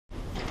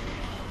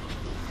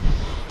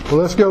Well,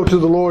 let's go to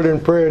the Lord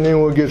in prayer and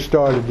then we'll get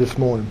started this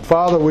morning.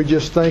 Father, we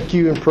just thank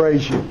you and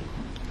praise you.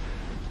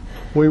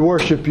 We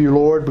worship you,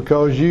 Lord,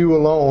 because you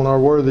alone are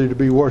worthy to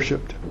be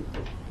worshipped.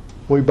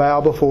 We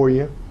bow before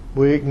you.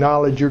 We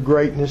acknowledge your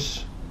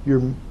greatness,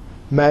 your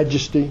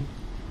majesty,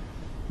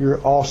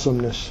 your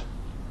awesomeness.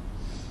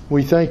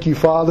 We thank you,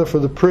 Father, for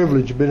the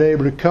privilege of being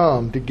able to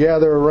come to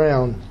gather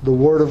around the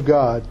Word of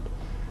God,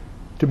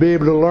 to be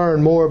able to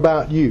learn more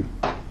about you,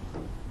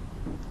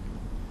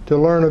 to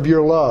learn of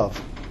your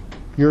love,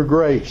 your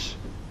grace,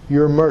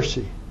 your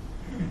mercy.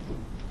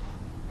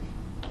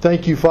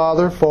 Thank you,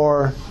 Father,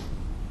 for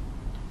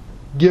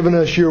giving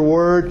us your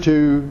word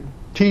to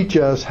teach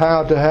us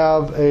how to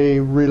have a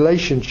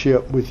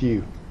relationship with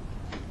you.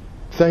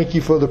 Thank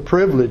you for the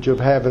privilege of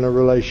having a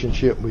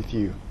relationship with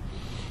you.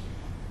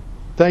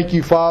 Thank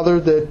you, Father,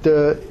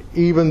 that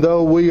even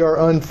though we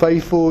are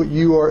unfaithful,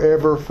 you are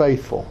ever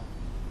faithful.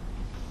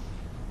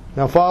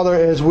 Now, Father,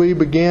 as we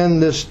begin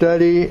this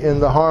study in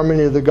the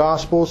harmony of the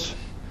Gospels,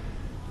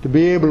 to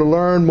be able to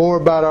learn more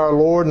about our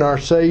Lord and our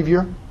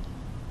Savior,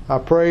 I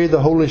pray the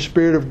Holy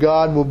Spirit of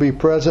God will be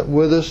present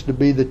with us to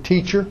be the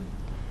teacher.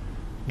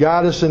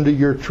 Guide us into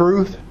your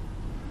truth.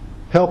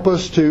 Help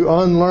us to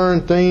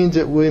unlearn things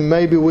that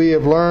maybe we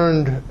have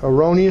learned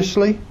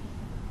erroneously.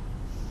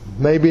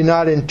 Maybe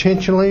not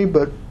intentionally,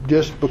 but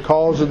just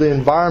because of the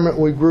environment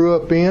we grew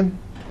up in.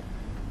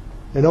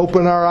 And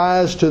open our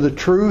eyes to the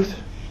truth.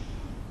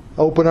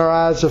 Open our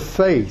eyes of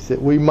faith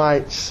that we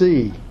might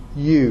see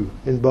you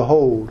and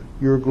behold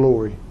your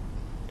glory.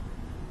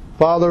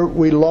 Father,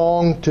 we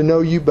long to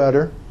know you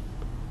better.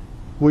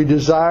 We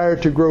desire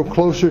to grow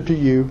closer to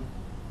you.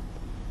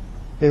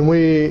 And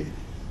we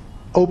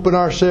open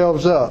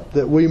ourselves up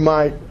that we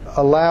might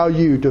allow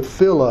you to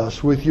fill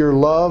us with your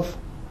love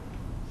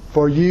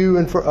for you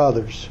and for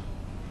others.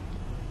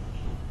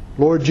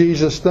 Lord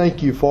Jesus,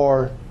 thank you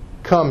for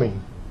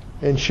coming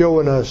and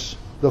showing us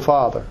the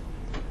Father.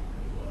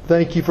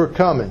 Thank you for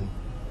coming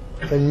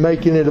and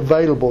making it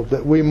available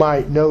that we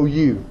might know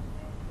you,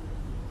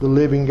 the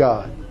living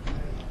God.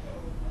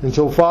 And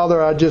so,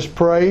 Father, I just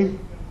pray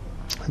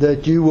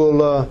that you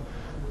will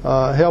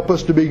help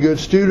us to be good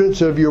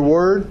students of your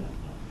word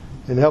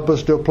and help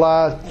us to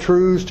apply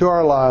truths to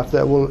our life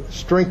that will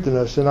strengthen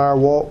us in our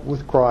walk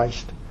with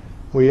Christ.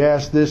 We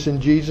ask this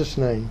in Jesus'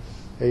 name.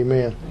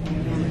 Amen.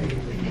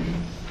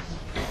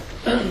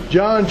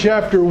 John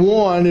chapter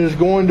 1 is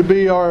going to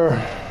be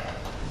our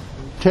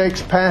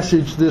text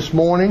passage this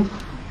morning.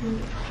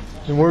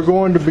 And we're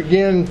going to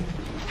begin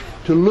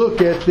to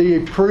look at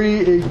the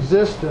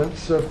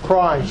pre-existence of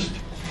Christ.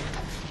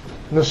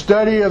 In the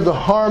study of the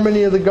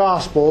harmony of the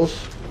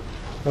Gospels,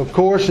 of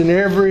course, in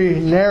every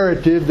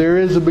narrative there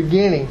is a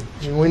beginning.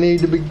 And we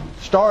need to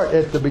start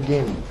at the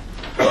beginning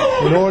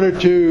in order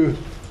to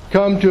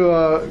come to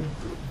a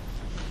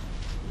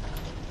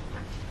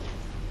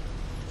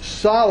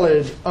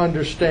solid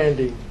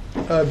understanding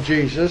of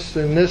Jesus.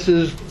 And this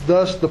is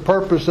thus the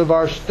purpose of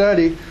our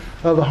study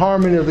of the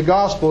harmony of the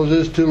Gospels,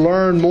 is to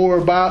learn more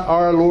about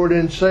our Lord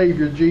and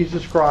Savior,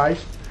 Jesus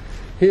Christ,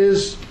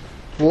 His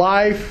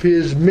life,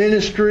 His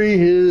ministry,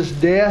 His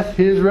death,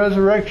 His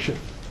resurrection.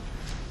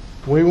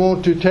 We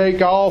want to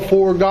take all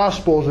four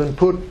Gospels and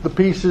put the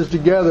pieces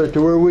together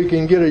to where we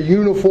can get a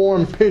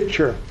uniform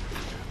picture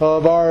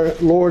of our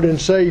Lord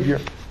and Savior.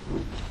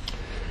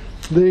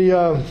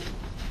 Let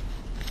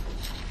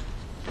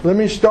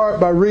me start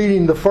by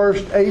reading the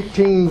first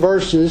 18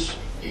 verses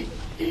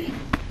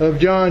of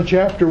John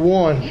chapter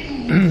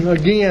 1.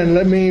 Again,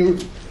 let me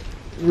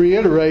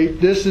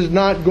reiterate, this is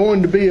not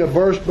going to be a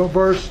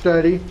verse-by-verse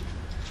study.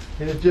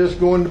 It's just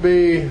going to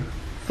be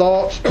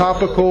thoughts,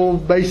 topical,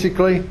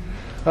 basically.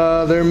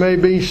 There may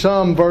be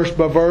some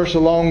verse-by-verse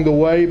along the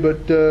way,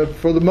 but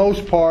for the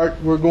most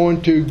part, we're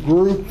going to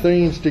group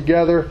things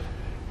together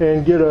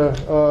and get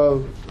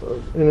an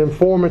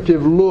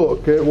informative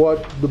look at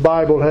what the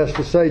Bible has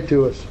to say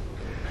to us.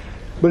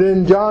 But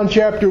in John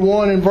chapter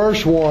 1 and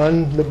verse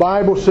 1, the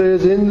Bible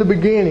says, "In the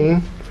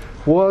beginning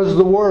was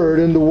the Word,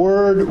 and the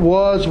Word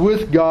was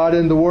with God,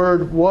 and the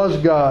Word was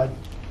God.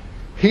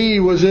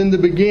 He was in the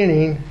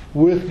beginning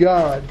with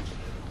God.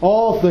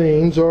 All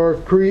things were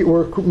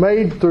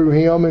made through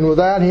Him, and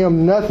without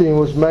Him nothing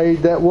was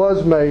made that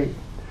was made.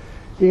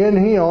 In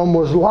Him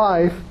was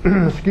life,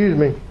 excuse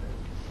me,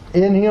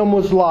 in Him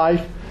was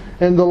life,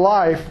 and the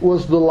life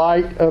was the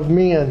light of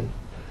men.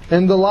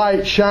 And the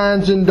light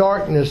shines in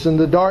darkness, and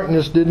the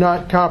darkness did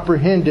not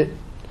comprehend it.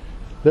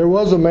 There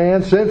was a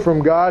man sent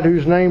from God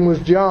whose name was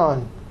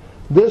John.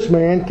 This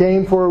man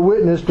came for a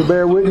witness to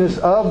bear witness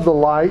of the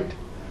light,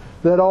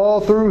 that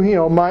all through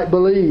him might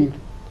believe.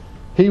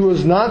 He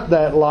was not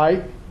that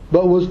light,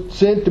 but was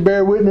sent to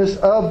bear witness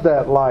of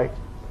that light.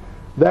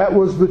 That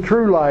was the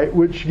true light,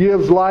 which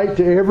gives light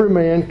to every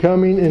man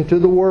coming into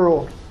the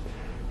world.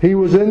 He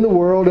was in the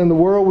world, and the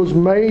world was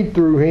made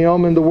through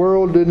Him, and the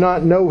world did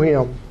not know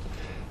Him.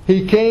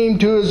 He came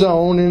to His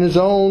own, and His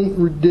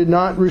own did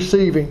not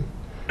receive Him.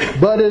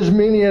 But as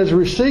many as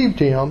received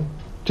Him,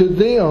 to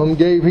them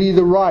gave He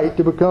the right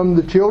to become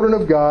the children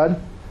of God,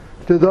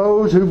 to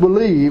those who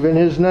believe in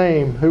His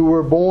name, who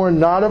were born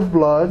not of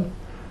blood,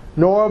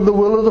 nor of the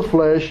will of the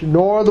flesh,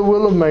 nor the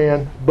will of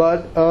man,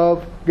 but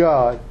of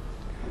God.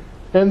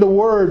 And the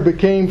Word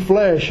became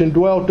flesh and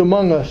dwelt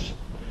among us.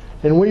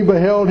 And we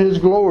beheld His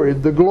glory,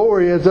 the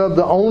glory as of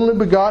the only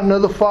begotten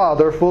of the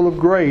Father, full of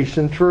grace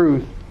and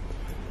truth.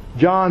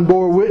 John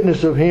bore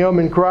witness of Him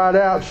and cried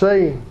out,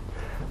 saying,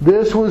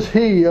 This was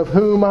He of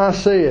whom I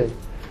said,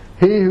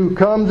 He who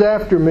comes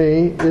after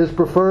me is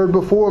preferred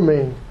before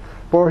me,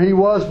 for He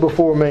was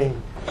before me.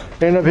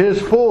 And of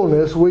His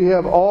fullness we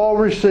have all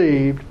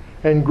received,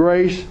 and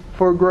grace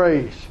for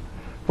grace.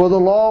 For the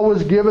law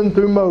was given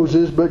through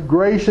Moses, but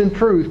grace and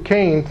truth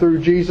came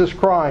through Jesus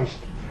Christ.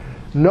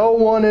 No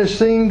one has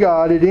seen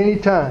God at any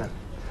time,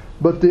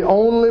 but the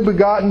only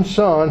begotten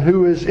Son,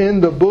 who is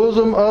in the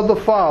bosom of the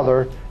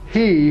Father,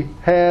 He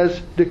has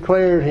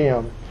declared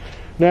Him.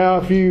 Now,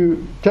 if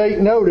you take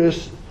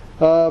notice,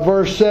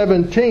 verse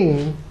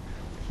 17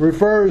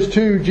 refers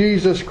to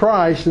Jesus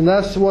Christ, and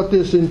that's what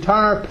this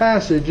entire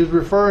passage is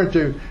referring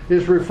to.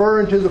 It's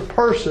referring to the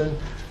person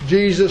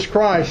Jesus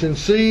Christ, and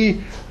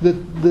see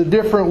the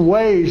different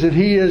ways that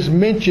He is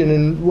mentioned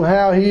and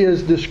how He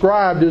is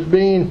described as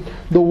being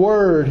the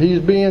Word. He's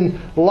being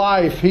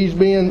life. He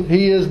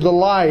is the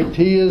light.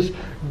 He is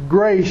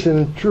grace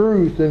and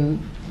truth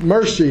and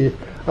mercy.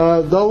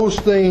 Those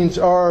things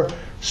are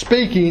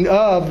speaking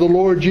of the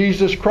Lord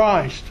Jesus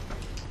Christ.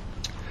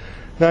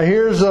 Now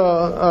here's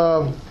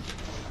a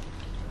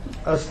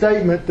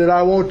statement that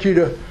I want you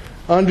to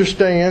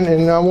understand,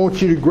 and I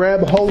want you to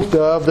grab hold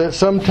of, that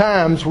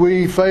sometimes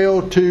we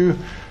fail to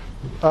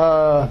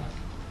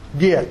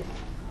get.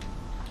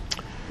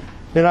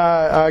 And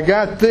I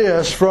got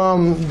this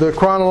from the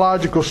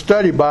Chronological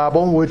Study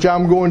Bible, which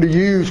I'm going to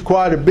use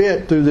quite a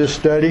bit through this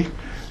study.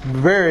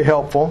 Very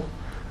helpful.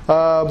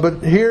 But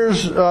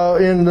here's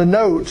in the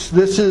notes,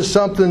 this is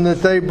something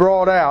that they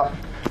brought out,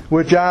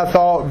 which I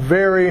thought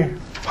very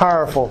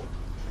powerful.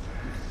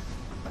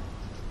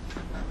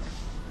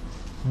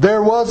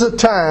 There was a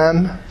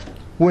time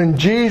when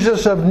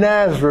Jesus of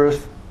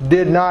Nazareth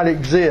did not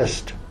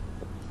exist.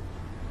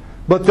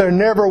 But there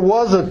never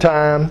was a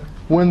time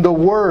when the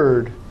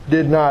Word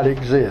did not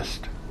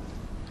exist.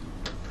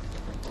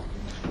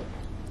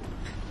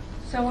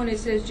 So when it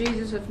says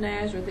Jesus of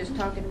Nazareth, it's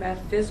talking about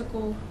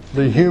physical...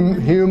 The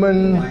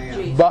human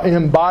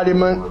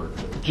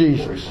embodiment,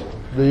 Jesus,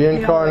 the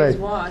incarnate.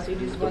 He always was. He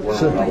just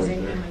wasn't always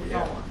in human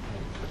form.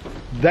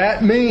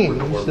 That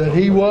means that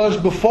He was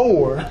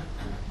before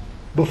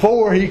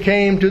He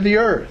came to the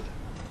earth.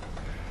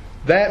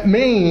 That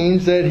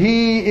means that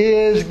He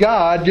is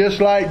God, just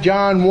like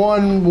John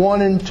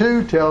 1 and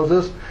 2 tells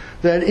us,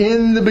 that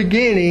in the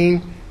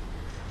beginning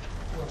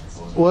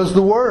was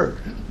the Word.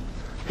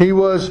 He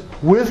was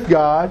with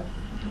God.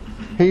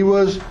 He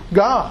was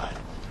God.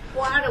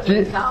 Why do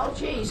we call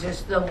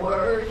Jesus the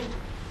Word?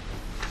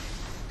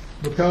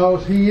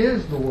 Because He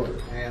is the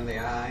Word. And the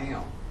I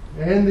am.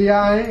 And the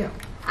I am.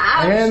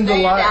 I And the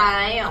understand light.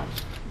 I am.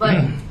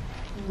 But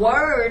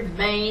Word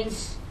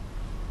means...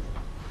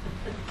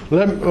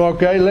 Let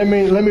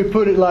me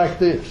put it like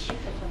this.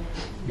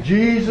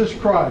 Jesus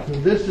Christ,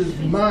 and this is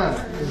my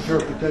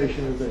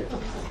interpretation of this.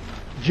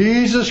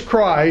 Jesus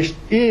Christ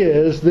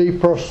is the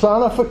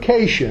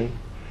personification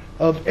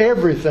of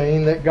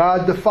everything that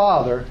God the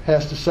Father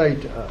has to say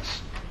to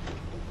us.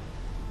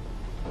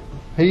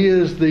 He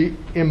is the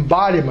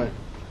embodiment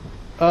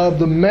of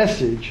the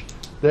message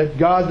that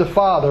God the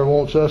Father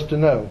wants us to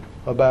know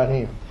about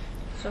Him.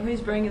 So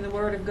He's bringing the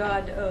Word of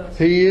God to us.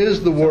 He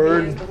is the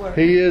Word.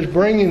 He is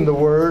bringing the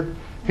Word.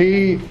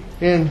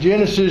 In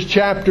Genesis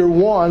chapter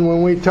 1,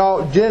 when we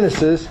taught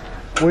Genesis,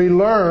 we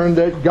learned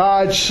that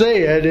God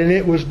said and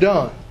it was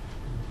done.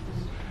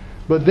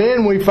 But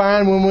then we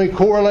find when we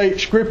correlate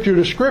Scripture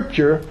to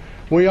Scripture,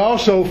 we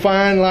also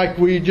find, like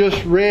we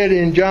just read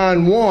in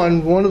John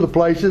 1, one of the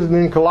places, and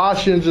then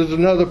Colossians is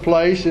another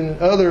place, and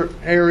other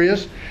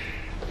areas,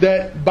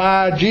 that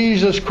by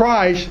Jesus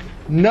Christ,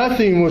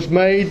 nothing was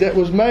made that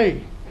was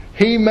made.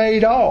 He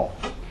made all.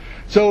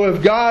 So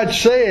if God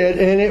said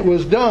and it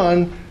was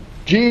done,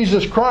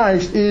 Jesus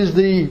Christ is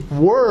the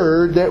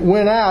Word that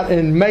went out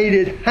and made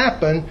it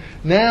happen.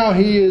 Now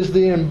He is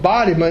the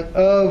embodiment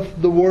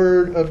of the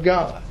Word of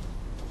God.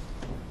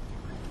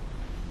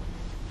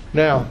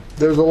 Now,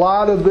 there's a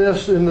lot of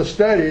this in the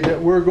study that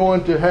we're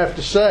going to have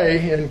to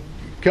say and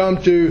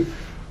come to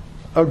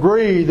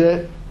agree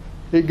that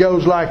it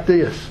goes like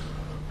this.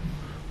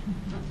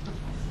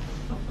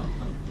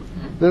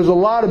 There's a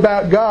lot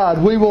about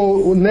God we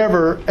will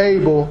never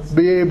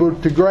be able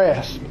to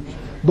grasp.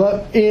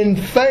 But in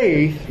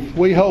faith,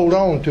 we hold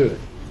on to it.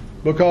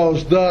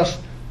 Because thus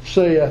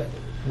saith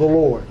the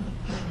Lord.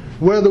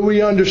 Whether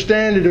we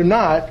understand it or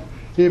not,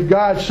 if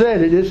God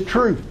said it, it's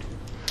true.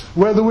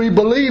 Whether we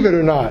believe it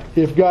or not,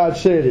 if God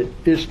said it,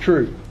 it's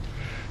true.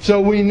 So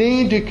we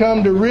need to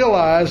come to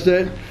realize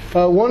that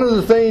one of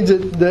the things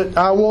that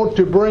I want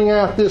to bring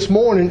out this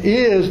morning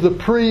is the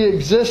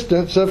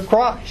pre-existence of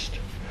Christ.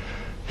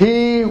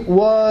 He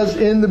was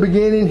in the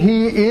beginning.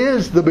 He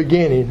is the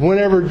beginning.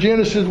 Whenever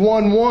Genesis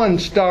 1:1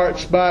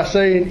 starts by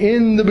saying,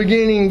 in the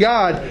beginning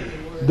God,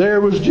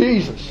 there was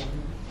Jesus,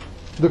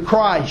 the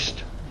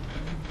Christ,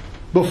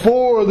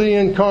 before the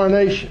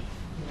incarnation.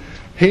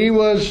 He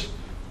was,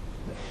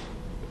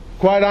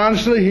 quite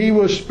honestly, He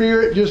was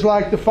Spirit just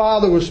like the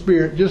Father was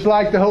Spirit, just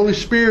like the Holy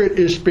Spirit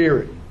is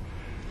Spirit.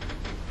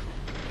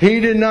 He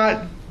did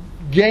not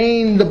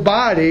gain the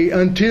body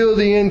until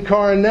the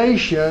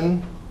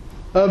incarnation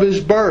of His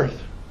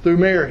birth through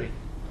Mary.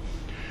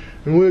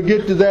 And we'll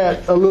get to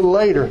that a little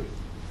later.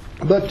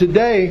 But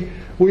today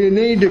we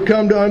need to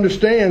come to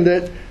understand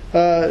that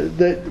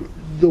that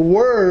the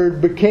Word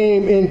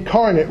became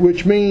incarnate,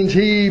 which means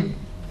He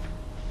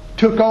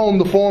took on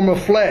the form of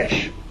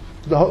flesh,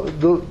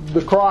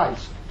 the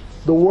Christ,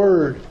 the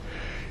Word,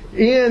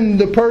 in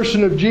the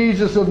person of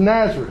Jesus of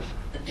Nazareth.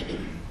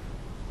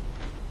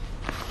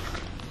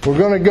 We're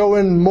going to go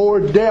in more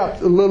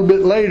depth a little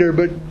bit later,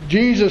 but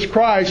Jesus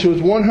Christ was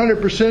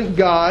 100%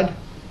 God,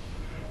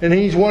 and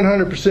He's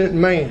 100%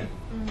 man.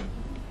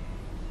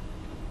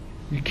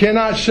 You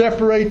cannot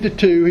separate the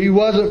two. He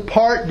wasn't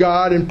part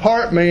God and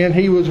part man.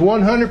 He was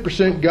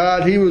 100%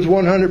 God. He was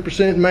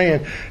 100%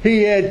 man.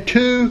 He had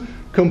two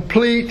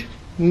complete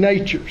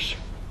natures.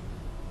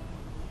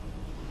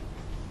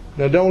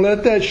 Now don't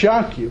let that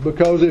shock you,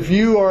 because if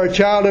you are a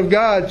child of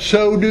God,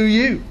 so do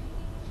you.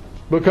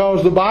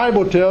 Because the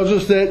Bible tells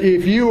us that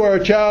if you are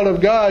a child of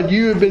God,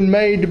 you have been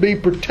made to be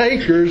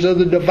partakers of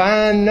the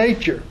divine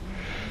nature.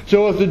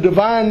 So if the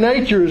divine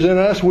nature is in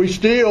us, we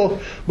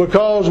still,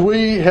 because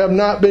we have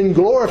not been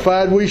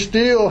glorified, we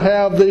still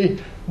have the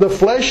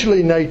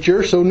fleshly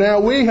nature. So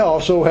now we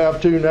also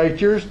have two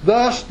natures.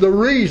 Thus the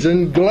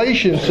reason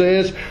Galatians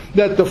says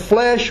that the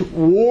flesh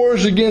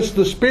wars against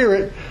the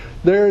Spirit.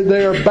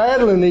 They are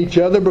battling each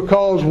other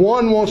because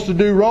one wants to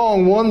do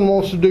wrong, one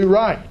wants to do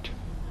right.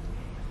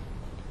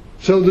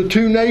 So the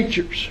two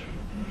natures.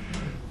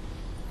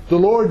 The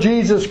Lord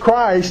Jesus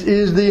Christ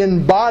is the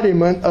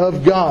embodiment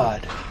of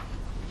God.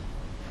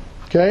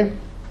 Okay?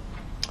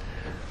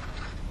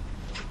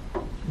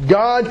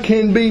 God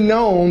can be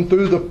known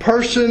through the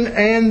person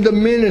and the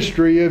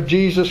ministry of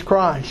Jesus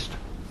Christ.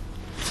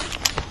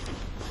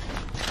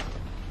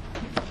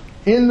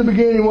 In the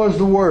beginning was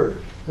the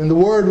Word, and the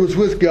Word was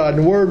with God,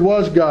 and the Word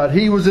was God.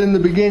 He was in the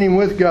beginning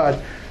with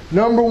God.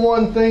 Number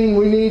one thing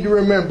we need to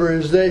remember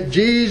is that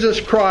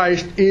Jesus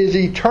Christ is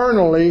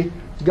eternally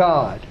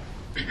God.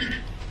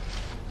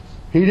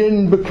 He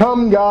didn't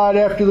become God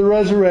after the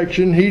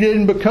resurrection. He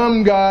didn't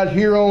become God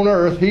here on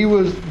earth. He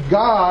was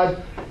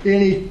God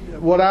in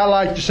what I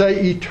like to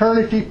say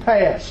eternity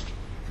past.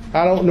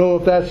 I don't know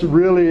if that's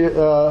really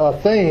a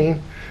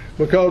thing,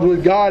 because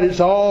with God it's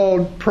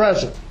all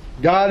present.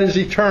 God is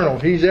eternal.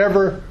 He's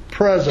ever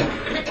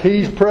present.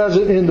 He's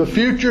present in the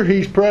future.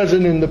 He's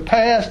present in the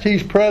past.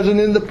 He's present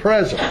in the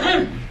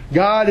present.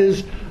 God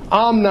is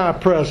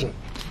omnipresent.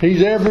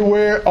 He's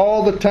everywhere,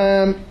 all the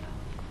time,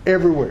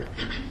 everywhere.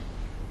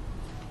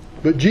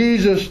 But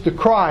Jesus, the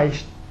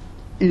Christ,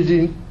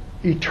 is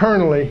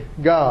eternally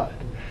God.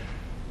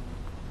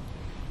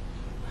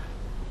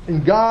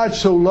 And God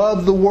so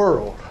loved the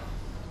world.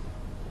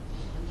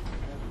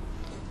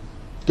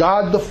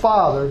 God the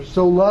Father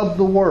so loved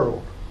the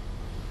world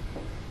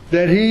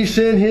that He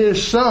sent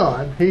His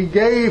Son, He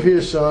gave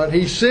His Son,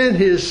 He sent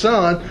His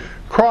Son,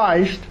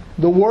 Christ,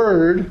 the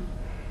Word,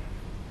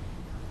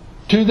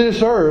 to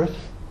this earth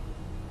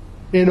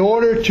in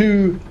order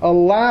to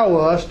allow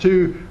us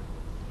to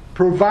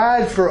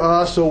provide for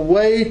us a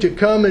way to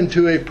come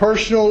into a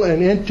personal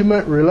and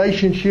intimate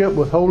relationship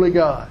with Holy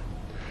God.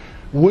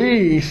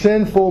 We,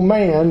 sinful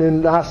man,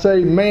 and I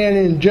say man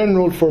in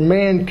general for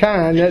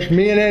mankind, that's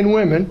men and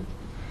women,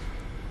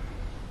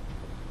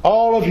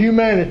 all of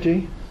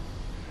humanity,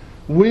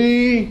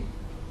 we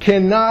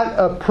cannot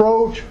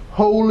approach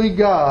holy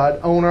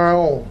God on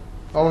our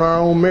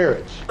own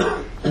merits.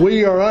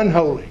 We are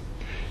unholy.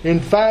 In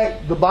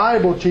fact, the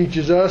Bible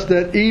teaches us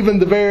that even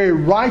the very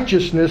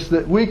righteousness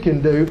that we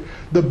can do,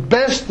 the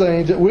best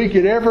things that we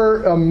could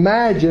ever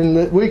imagine,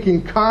 that we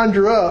can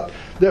conjure up,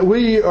 that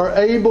we are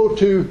able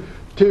to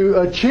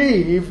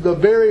achieve, the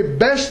very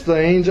best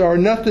things are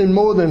nothing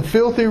more than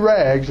filthy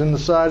rags in the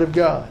sight of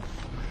God.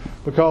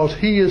 Because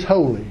He is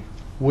holy,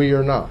 we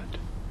are not.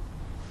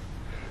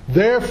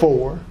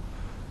 Therefore,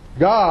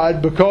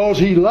 God, because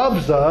He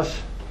loves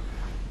us,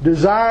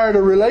 desired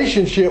a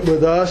relationship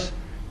with us.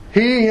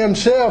 He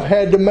Himself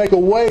had to make a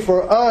way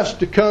for us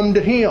to come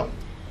to Him.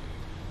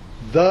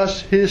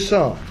 Thus His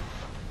Son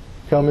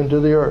coming to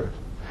the earth.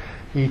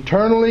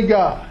 Eternally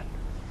God.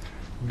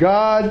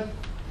 God,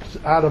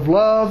 out of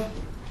love,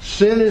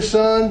 sent His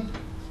Son.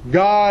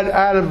 God,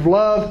 out of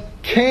love,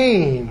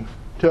 came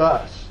to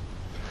us.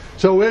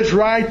 So it's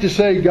right to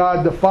say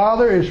God the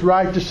Father. It's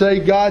right to say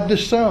God the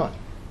Son.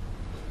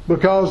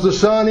 Because the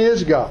Son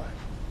is God.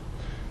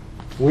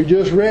 We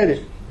just read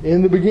it.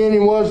 In the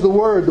beginning was the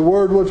Word. The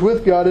Word was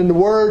with God, and the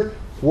Word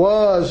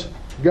was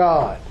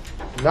God.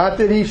 Not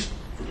that He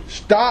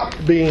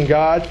stopped being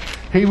God.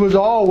 He was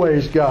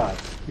always God.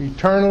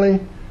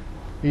 Eternally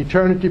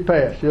eternity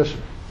past. Yes, sir.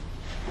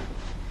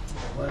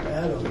 When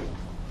Adam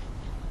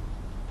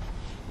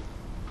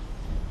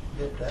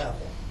bit the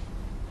apple,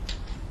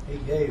 he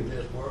gave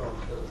this world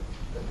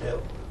to the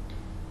devil.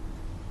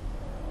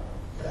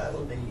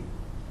 Adam and Eve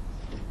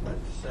went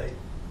to Satan.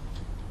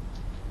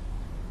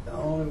 The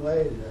only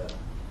way the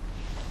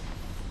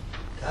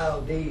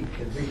title deed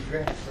can be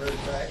transferred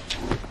back to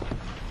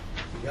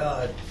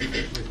God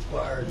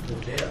requires the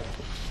death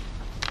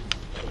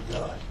of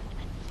God.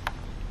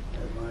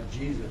 And when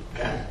Jesus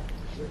died,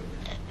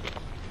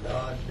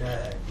 God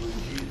died when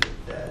Jesus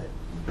died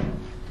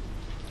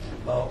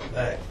and bought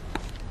back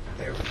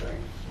everything.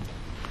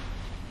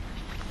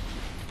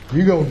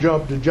 You're going to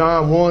jump to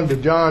John 1 to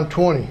John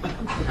 20.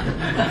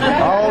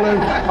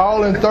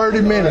 all in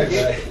 30 minutes.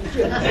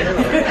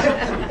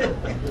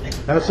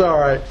 That's all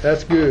right.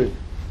 That's good.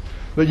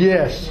 But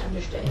yes,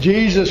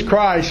 Jesus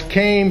Christ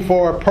came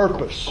for a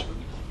purpose.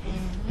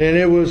 And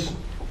it was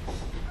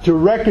to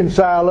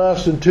reconcile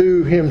us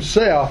unto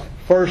Himself,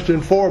 first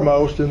and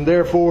foremost, and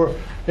therefore,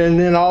 and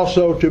then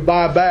also to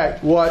buy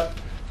back what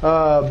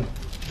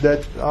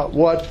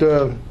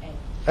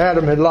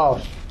Adam had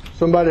lost.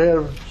 Somebody had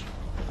a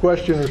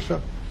question or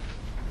something?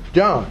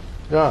 John,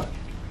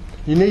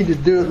 you need to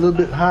do it a little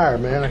bit higher,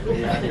 man.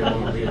 Yeah, I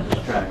didn't want to be a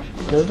distraction.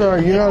 That's all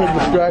right. You're not a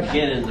distraction.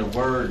 Again, the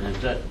Word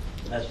is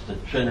that's the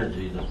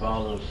Trinity, the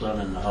Father, the Son,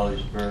 and the Holy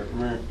Spirit.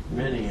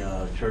 Many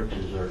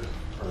churches are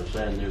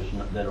saying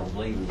they don't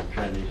believe in the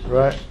Trinity, so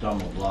right.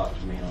 Stumble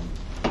blocks me on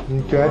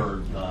Okay. the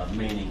word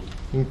meaning.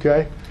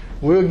 Okay.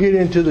 We'll get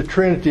into the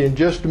Trinity in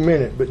just a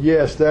minute, but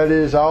yes, that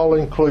is all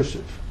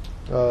inclusive.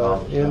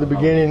 In the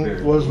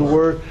beginning was the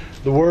Word.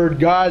 The word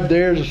God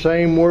there is the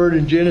same word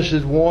in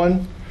Genesis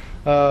 1,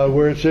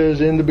 where it says,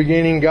 in the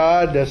beginning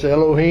God, that's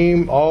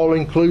Elohim, all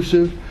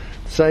inclusive.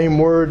 Same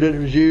word that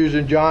was used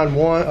in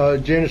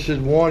Genesis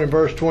 1 and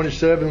verse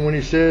 27 when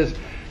He says,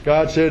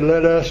 God said,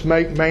 let us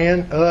make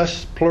man,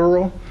 us,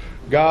 plural.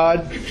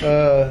 God,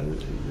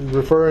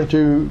 referring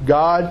to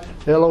God,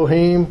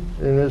 Elohim,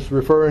 and it's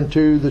referring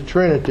to the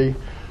Trinity,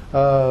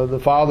 the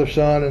Father,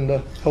 Son, and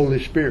the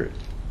Holy Spirit.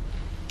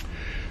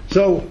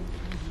 So,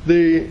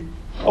 the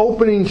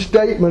opening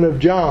statement of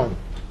John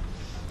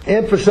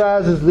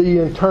emphasizes the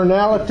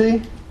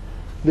internality,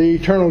 the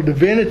eternal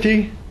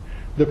divinity,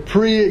 the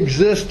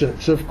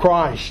pre-existence of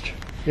Christ.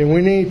 And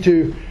we need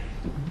to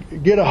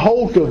get a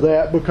hold of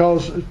that,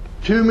 because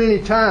too many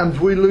times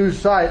we lose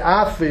sight,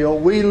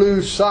 we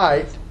lose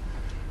sight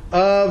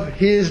of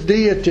His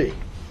deity.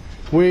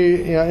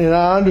 And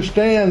I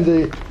understand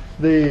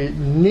the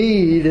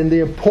need and the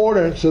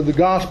importance of the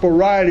gospel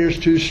writers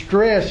to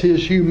stress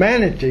His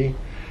humanity,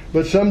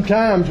 but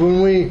sometimes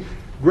when we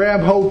grab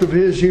hold of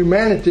His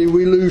humanity,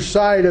 we lose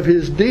sight of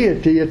His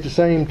deity at the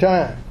same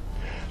time.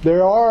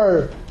 There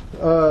are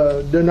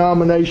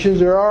denominations,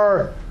 there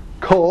are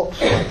cults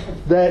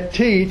that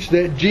teach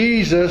that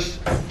Jesus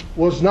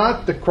was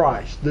not the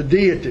Christ, the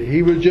deity.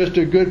 He was just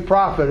a good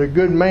prophet, a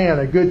good man,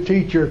 a good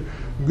teacher,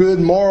 good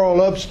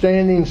moral,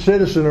 upstanding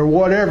citizen, or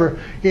whatever,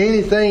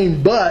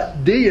 anything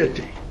but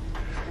deity.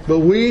 But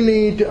we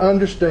need to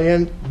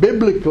understand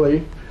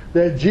biblically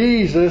that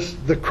Jesus,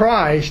 the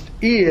Christ,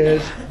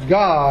 is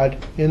God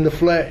in the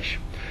flesh.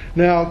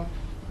 Now,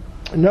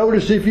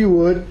 notice, if you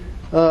would,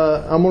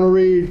 I'm going to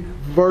read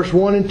verse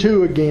 1 and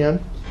 2 again.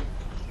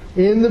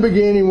 In the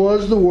beginning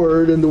was the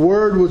Word, and the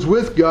Word was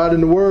with God,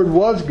 and the Word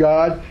was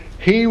God.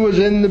 He was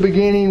in the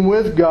beginning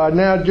with God.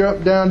 Now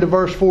jump down to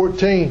verse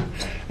 14.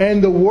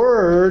 And the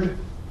Word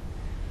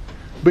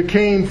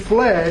became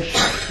flesh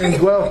and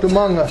dwelt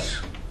among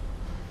us.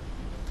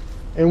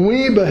 And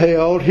we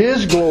beheld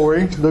His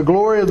glory, the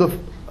glory as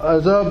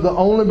of the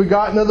only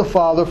begotten of the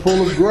Father,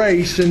 full of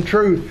grace and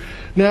truth.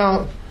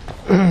 Now,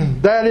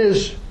 that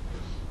is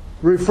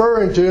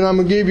referring to, and I'm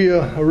going to give you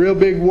a real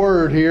big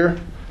word here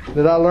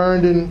that I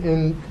learned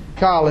in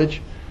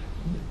college.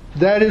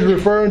 That is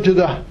referring to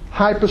the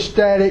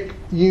hypostatic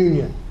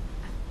union.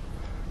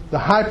 The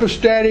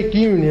hypostatic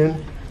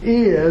union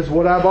is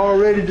what I've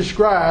already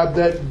described,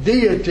 that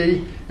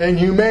deity and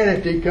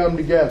humanity come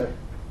together.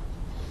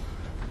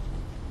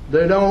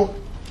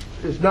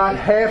 It's not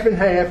half and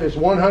half, it's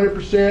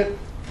 100%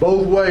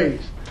 both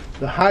ways.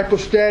 The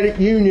hypostatic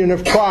union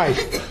of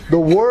Christ. The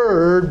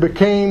Word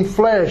became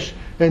flesh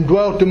and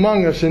dwelt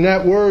among us. And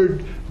that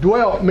word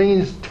dwelt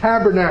means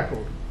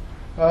tabernacled.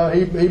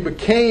 He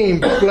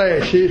became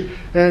flesh. He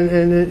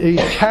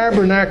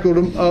tabernacled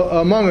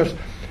among us.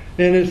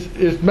 And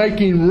it's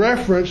making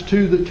reference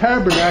to the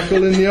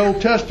tabernacle in the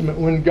Old Testament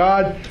when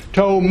God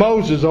told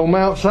Moses on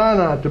Mount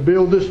Sinai to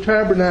build this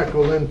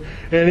tabernacle. And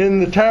in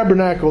the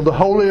tabernacle the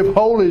Holy of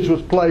Holies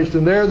was placed,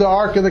 and there the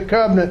Ark of the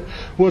Covenant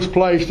was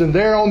placed. And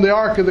there on the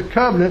Ark of the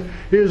Covenant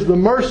is the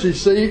mercy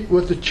seat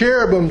with the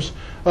cherubims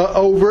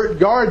over it,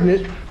 guarding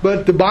it.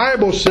 But the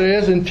Bible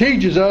says and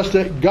teaches us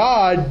that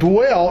God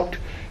dwelt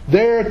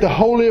there at the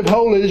Holy of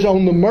Holies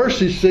on the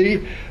mercy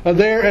seat,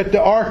 there at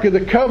the Ark of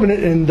the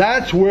Covenant, and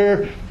that's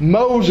where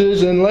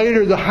Moses and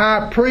later the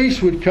high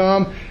priest would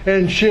come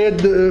and spread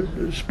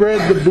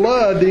the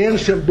blood, the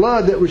innocent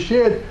blood that was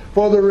shed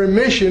for the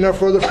remission or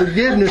for the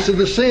forgiveness of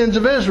the sins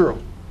of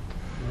Israel.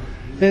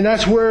 And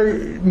that's where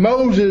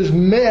Moses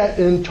met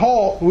and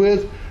taught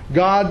with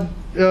God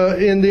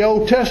in the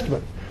Old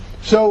Testament.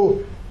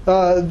 So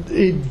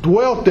he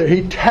dwelt there.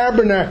 He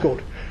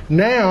tabernacled.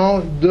 Now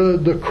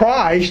the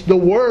Christ, the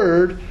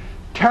Word,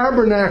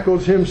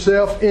 tabernacles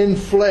Himself in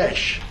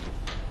flesh.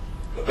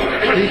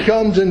 He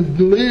comes and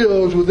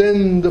lives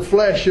within the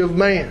flesh of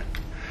man.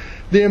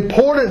 The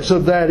importance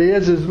of that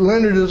is, as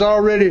Leonard has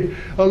already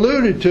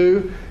alluded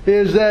to,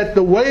 is that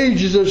the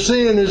wages of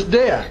sin is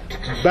death.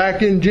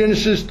 Back in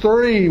Genesis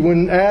 3,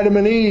 when Adam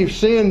and Eve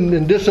sinned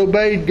and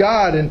disobeyed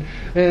God,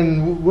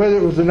 and whether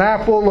it was an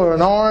apple or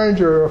an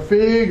orange or a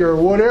fig or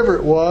whatever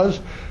it was,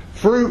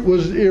 fruit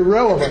was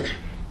irrelevant.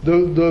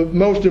 The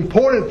most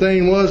important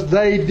thing was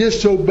they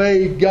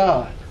disobeyed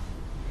God.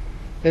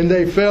 And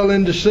they fell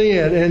into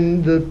sin,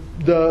 and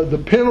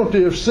the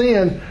penalty of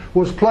sin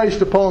was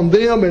placed upon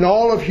them and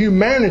all of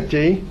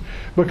humanity,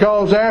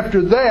 because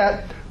after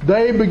that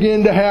they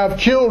began to have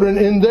children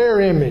in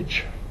their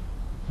image.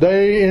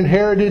 They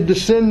inherited the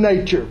sin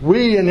nature.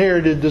 We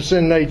inherited the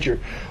sin nature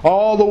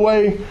all the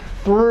way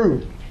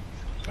through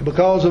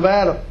because of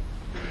Adam.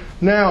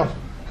 Now,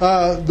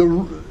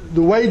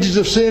 the wages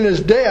of sin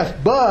is death,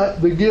 but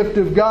the gift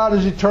of God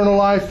is eternal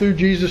life through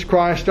Jesus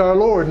Christ our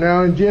Lord.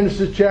 Now in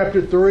Genesis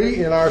chapter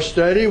 3 in our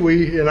study,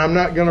 and I'm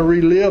not going to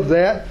relive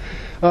that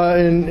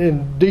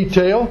in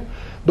detail,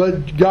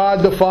 but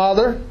God the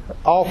Father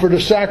offered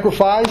a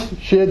sacrifice,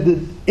 shed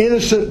the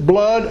innocent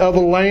blood of a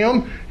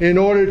lamb in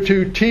order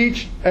to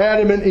teach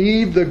Adam and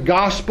Eve the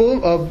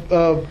gospel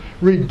of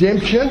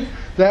redemption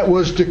that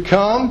was to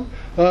come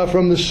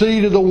from the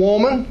seed of the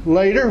woman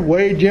later,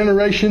 way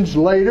generations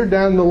later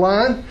down the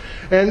line.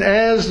 And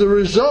as the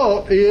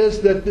result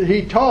is that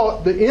He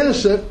taught the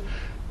innocent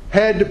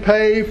had to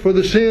pay for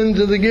the sins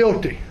of the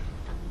guilty.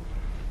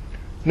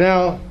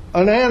 Now,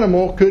 an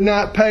animal could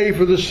not pay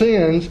for the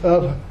sins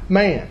of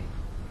man,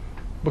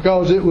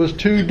 because it was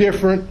two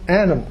different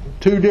animals,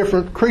 two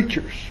different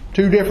creatures,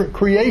 two different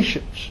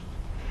creations.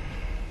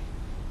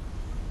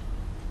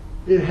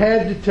 It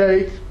had to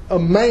take a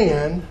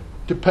man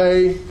to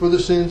pay for the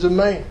sins of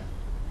man.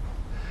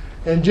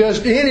 And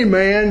just any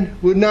man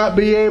would not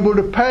be able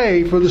to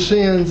pay for the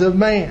sins of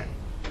man,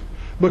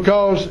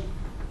 because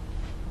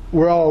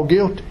we're all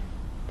guilty.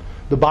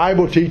 The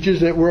Bible teaches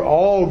that we're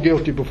all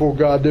guilty before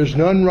God. There's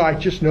none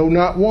righteous, no,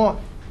 not one.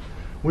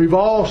 We've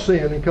all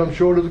sinned and come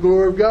short of the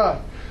glory of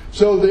God.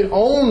 So the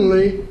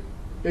only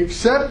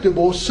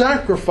acceptable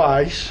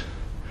sacrifice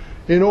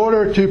in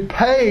order to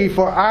pay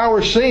for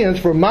our sins,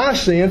 for my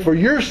sin, for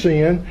your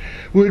sin,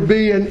 would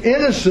be an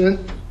innocent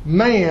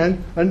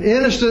man, an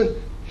innocent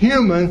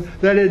human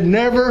that had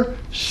never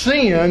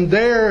sinned.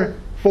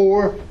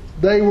 Therefore,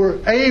 they were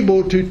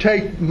able to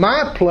take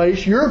my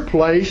place, your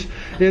place,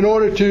 in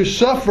order to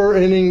suffer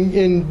and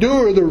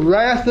endure the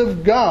wrath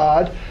of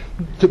God,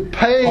 to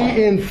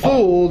pay in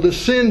full the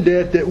sin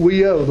debt that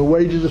we owe. The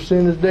wages of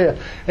sin is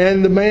death.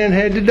 And the man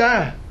had to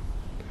die.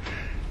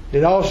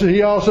 He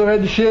also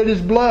had to shed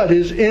his blood,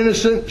 his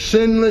innocent,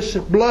 sinless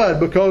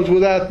blood, because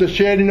without the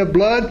shedding of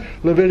blood,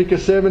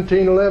 Leviticus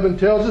 17:11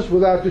 tells us,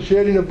 without the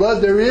shedding of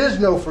blood, there is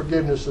no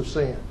forgiveness of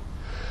sin.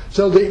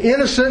 So the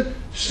innocent,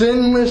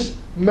 sinless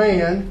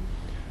man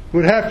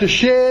would have to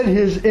shed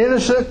his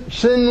innocent,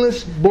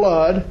 sinless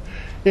blood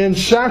in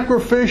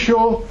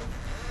sacrificial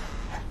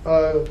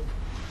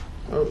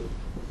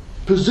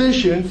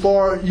position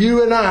for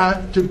you and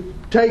I to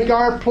take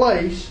our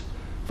place,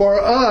 for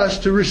us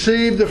to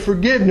receive the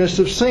forgiveness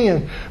of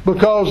sin.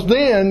 Because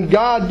then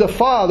God the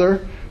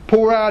Father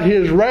pour out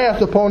His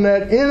wrath upon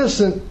that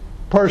innocent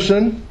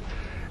person,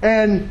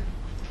 and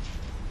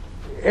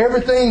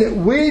everything that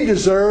we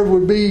deserve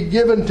would be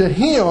given to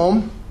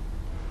Him,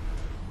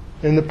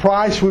 and the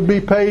price would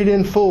be paid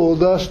in full.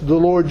 Thus the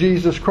Lord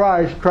Jesus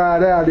Christ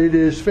cried out, "It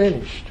is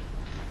finished."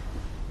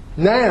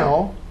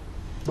 Now,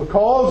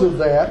 because of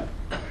that,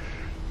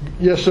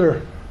 yes,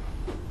 sir.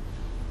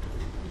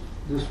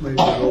 This may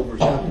be an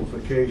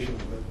oversimplification,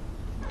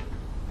 but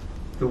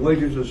the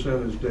wages of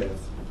sin is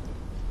death.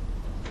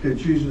 Did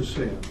Jesus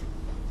sin?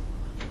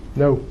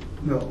 No.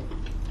 No.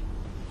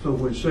 So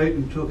when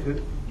Satan took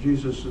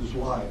Jesus'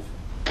 life,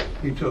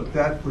 he took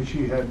that which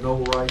he had no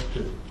right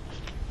to.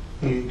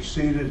 He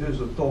exceeded his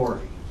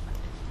authority.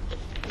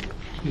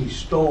 He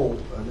stole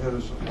an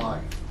innocent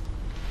life.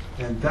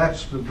 And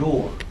that's the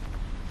door,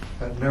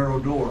 that narrow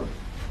door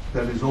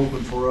that is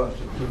open for us.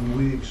 And when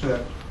we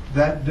accept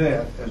that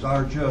death as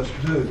our just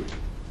due,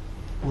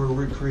 we're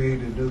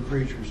recreated new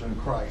creatures in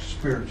Christ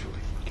spiritually.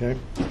 Okay.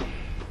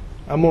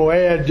 I'm going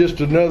to add just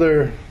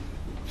another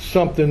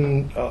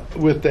something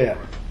with that.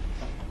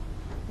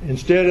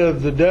 Instead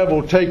of the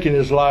devil taking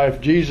his life,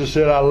 Jesus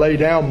said, "I lay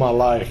down my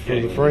life for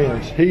the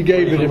friends." He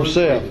gave it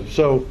Himself.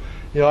 So,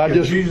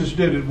 Jesus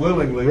did it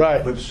willingly,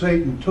 right. But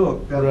Satan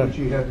took that which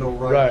he had no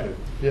right to.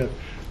 Yeah.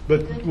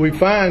 But we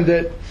find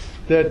that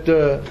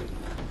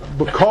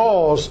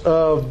because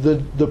of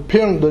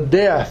the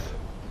death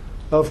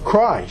of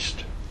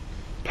Christ,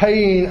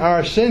 paying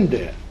our sin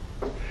debt,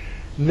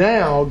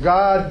 now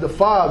God the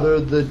Father,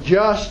 the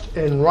just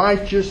and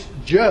righteous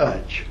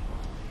judge,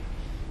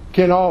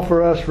 can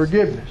offer us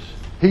forgiveness.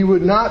 He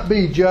would not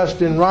be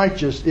just and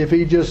righteous if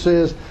He just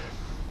says,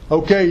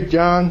 okay,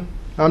 John,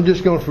 I'm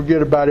just going to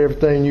forget about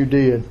everything you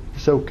did.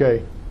 It's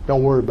okay.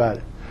 Don't worry about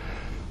it.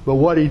 But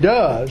what He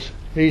does,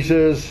 He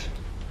says,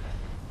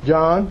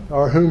 John,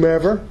 or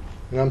whomever,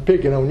 and I'm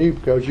picking on you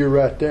because you're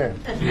right there.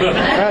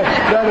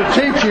 That'll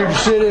teach you to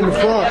sit in the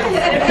front.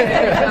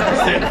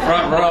 Sit in the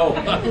front row.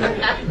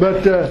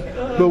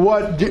 But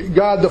what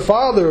God the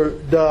Father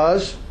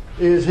does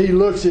is He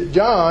looks at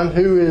John,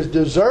 who is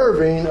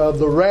deserving of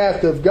the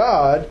wrath of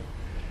God,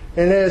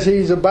 and as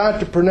He's about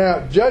to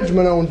pronounce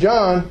judgment on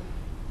John,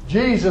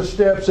 Jesus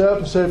steps up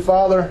and said,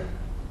 Father,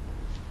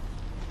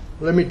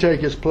 let me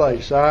take His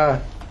place.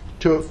 I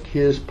took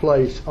His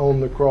place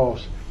on the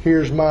cross.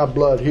 Here's my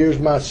blood. Here's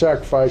my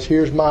sacrifice.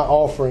 Here's my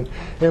offering.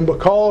 And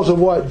because of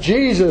what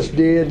Jesus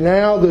did,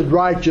 now the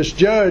righteous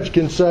judge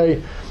can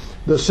say,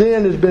 the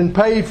sin has been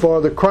paid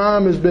for. The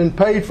crime has been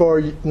paid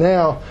for.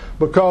 Now,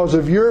 because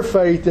of your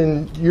faith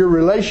and your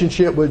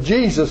relationship with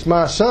Jesus,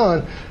 my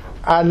Son,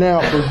 I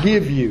now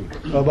forgive you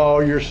of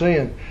all your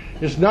sin.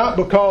 It's not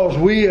because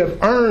we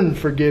have earned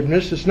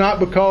forgiveness. It's not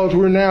because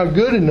we're now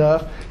good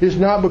enough. It's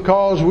not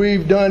because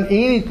we've done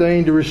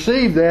anything to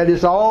receive that.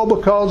 It's all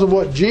because of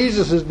what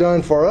Jesus has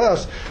done for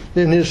us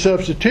in His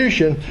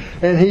substitution.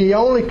 And He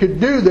only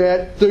could do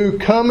that through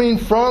coming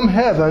from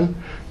heaven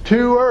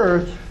to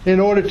earth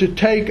in order to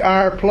take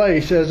our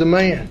place as a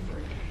man.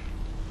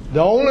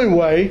 The only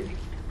way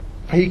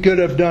He could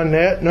have done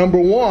that, number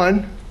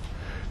one,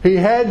 He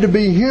had to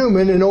be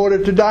human in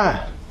order to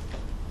die.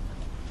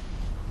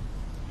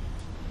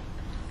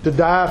 To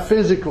die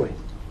physically.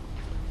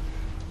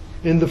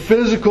 In the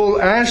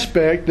physical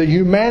aspect, the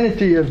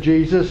humanity of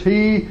Jesus,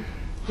 He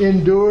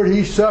endured,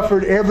 He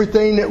suffered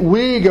everything that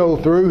we go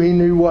through. He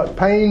knew what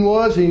pain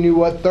was. He knew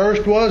what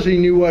thirst was. He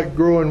knew what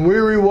growing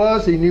weary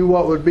was. He knew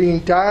what was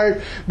being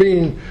tired,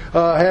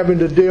 having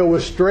to deal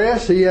with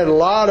stress. He had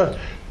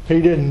he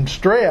didn't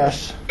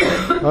stress,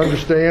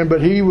 understand,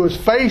 but He was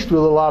faced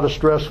with a lot of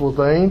stressful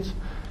things.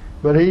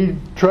 But He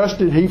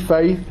trusted, He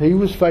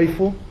was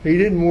faithful. He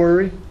didn't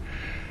worry.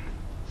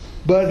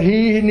 But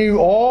He knew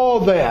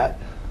all that,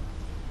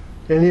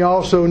 and He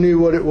also knew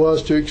what it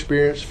was to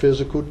experience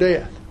physical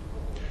death.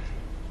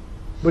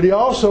 But He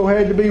also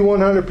had to be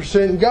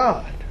 100%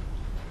 God,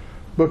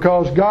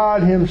 because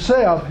God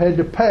Himself had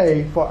to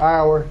pay for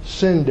our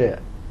sin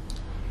debt.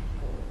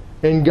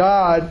 And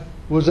God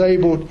was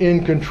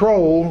in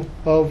control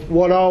of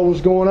what all was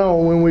going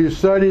on. When we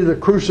study the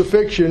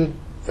crucifixion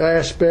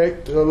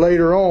aspect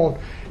later on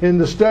in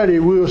the study,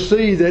 we'll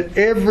see that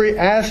every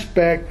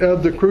aspect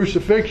of the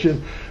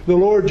crucifixion, the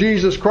Lord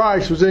Jesus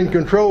Christ was in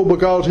control,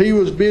 because He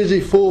was busy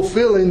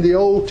fulfilling the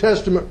Old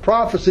Testament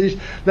prophecies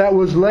that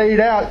was laid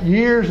out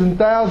years and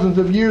thousands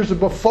of years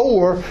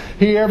before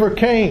He ever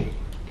came.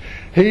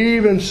 He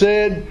even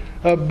said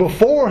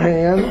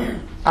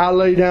beforehand, I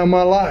lay down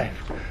my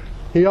life.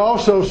 He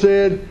also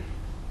said,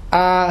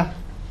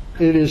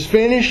 it is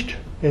finished.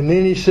 And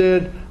then He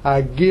said,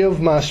 I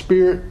give my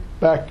spirit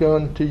back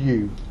unto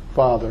you,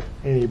 Father.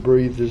 And He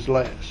breathed His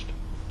last.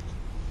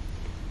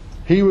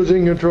 He was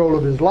in control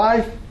of His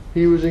life.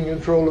 He was in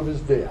control of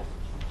His death.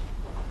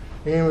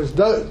 And it was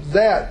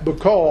that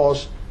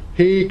because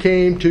He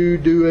came to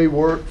do a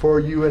work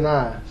for you and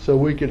I, so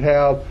we could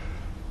have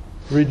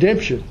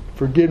redemption,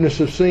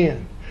 forgiveness of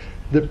sin.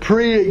 The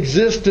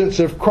pre-existence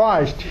of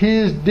Christ,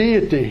 His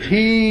deity.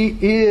 He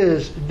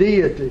is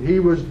deity. He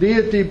was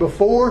deity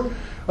before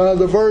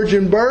the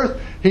virgin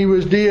birth. He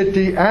was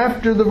deity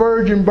after the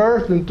virgin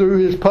birth and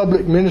through His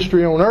public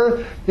ministry on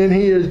earth. And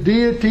He is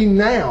deity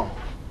now,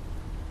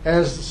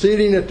 as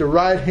sitting at the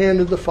right hand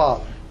of the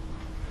Father.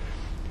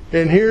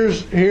 And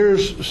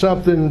here's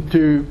something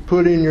to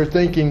put in your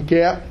thinking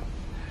cap.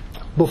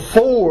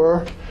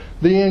 Before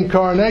the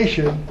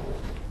incarnation,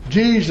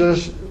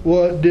 Jesus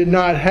did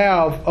not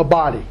have a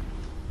body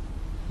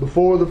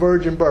before the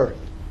virgin birth.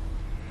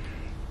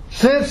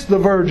 Since the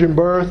virgin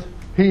birth,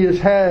 He has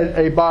had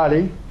a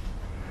body,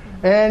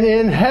 and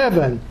in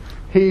heaven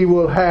He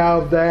will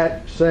have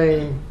that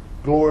same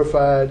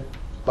glorified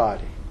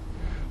body,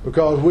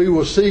 because we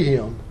will see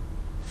Him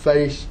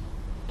face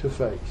to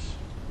face.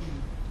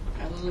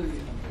 Hallelujah.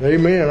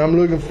 Amen. I'm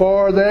looking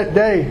forward to that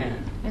day.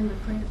 And the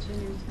prints in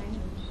His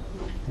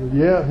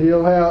hands.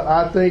 Yeah,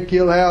 I think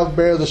He'll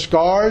bear the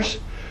scars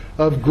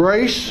of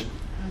grace.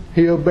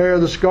 He'll bear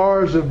the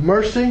scars of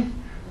mercy.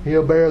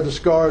 He'll bear the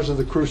scars of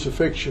the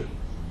crucifixion.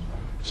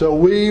 So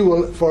we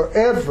will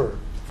forever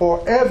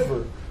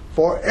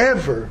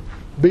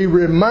be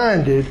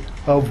reminded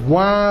of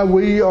why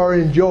we are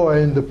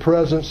enjoying the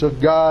presence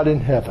of God in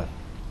heaven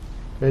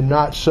and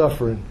not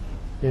suffering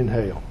in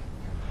hell.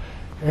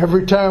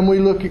 Every time we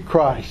look at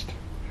Christ,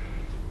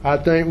 I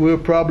think we'll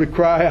probably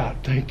cry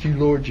out, thank you,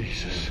 Lord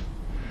Jesus.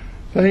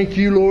 Thank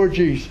you, Lord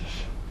Jesus.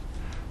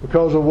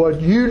 because of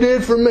what you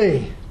did for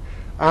me,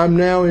 I'm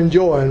now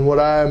enjoying what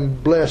I'm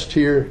blessed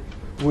here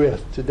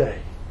with today.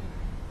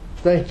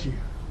 Thank you,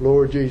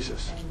 Lord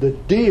Jesus. The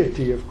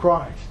deity of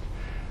Christ.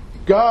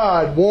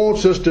 God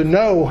wants us to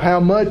know how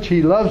much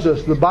He loves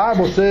us. The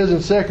Bible says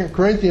in 2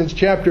 Corinthians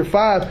chapter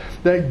 5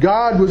 that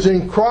God was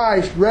in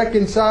Christ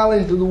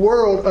reconciling to the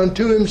world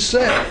unto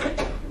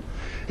Himself.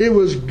 It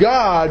was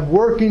God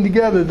working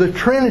together, the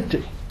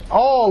Trinity,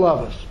 all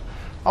of us.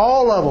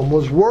 All of them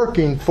was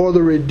working for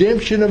the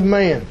redemption of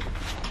man.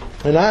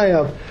 And I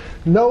have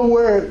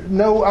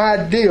no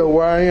idea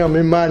where I am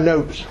in my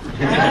notes.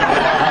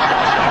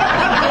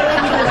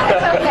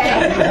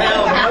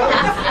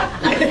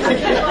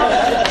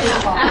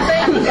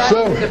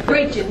 So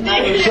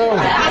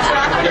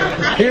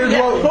here's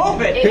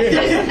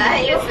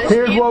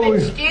what we.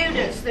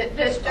 Students that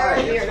just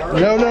started here.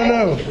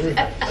 No,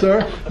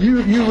 sir.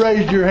 You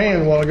raised your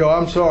hand a while ago.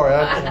 I'm sorry.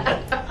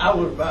 I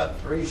was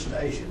about 3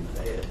 stations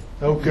ahead.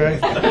 Okay.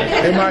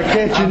 Am I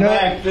catching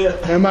up?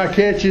 Am I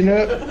catching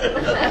up?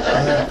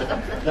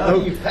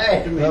 No, you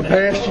passed me. I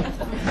passed you.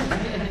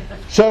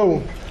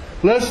 So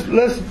let's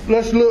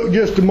look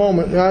just a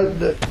moment.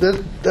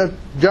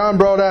 John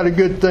brought out a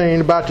good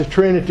thing about the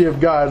Trinity of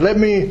God. Let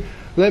me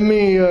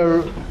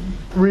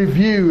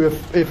review,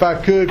 if I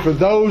could, for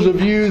those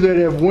of you that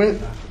have went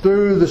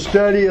through the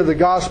study of the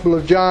Gospel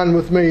of John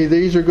with me.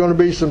 These are going to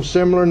be some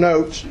similar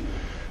notes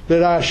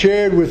that I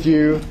shared with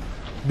you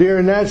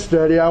during that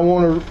study. I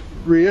want to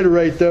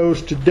reiterate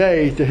those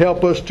today to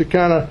help us to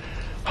kind of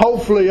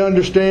hopefully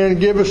understand,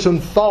 give us some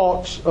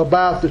thoughts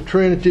about the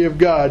Trinity of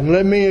God. And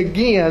let me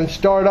again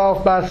start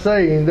off by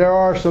saying there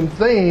are some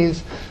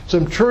things,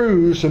 some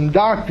truths, some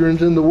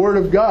doctrines in the Word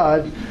of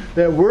God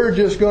that we're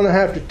just going to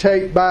have to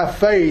take by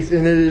faith,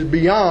 and it is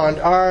beyond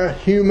our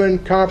human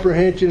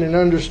comprehension and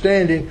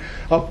understanding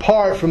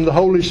apart from the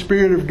Holy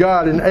Spirit of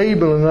God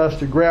enabling us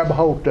to grab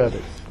hold of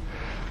it.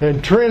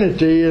 And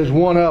Trinity is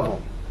one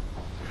of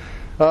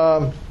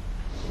them.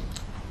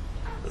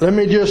 Let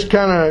me just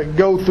kind of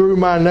go through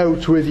my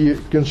notes with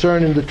you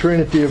concerning the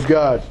Trinity of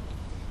God.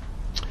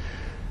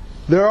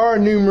 There are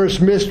numerous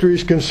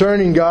mysteries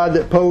concerning God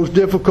that pose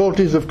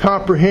difficulties of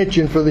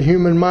comprehension for the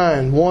human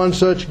mind. One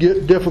such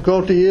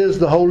difficulty is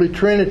the Holy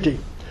Trinity.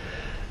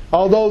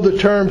 Although the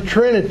term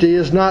Trinity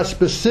is not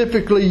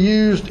specifically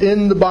used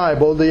in the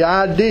Bible, the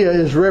idea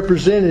is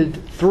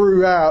represented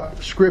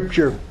throughout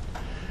Scripture.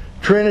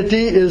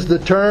 Trinity is the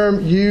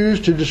term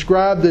used to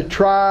describe the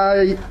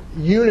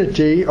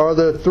triunity or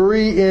the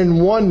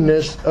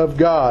three-in-oneness of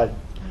God.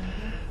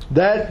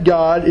 That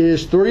God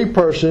is 3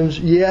 persons,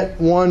 yet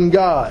one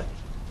God.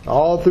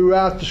 All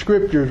throughout the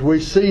Scriptures we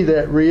see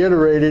that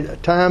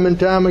reiterated time and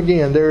time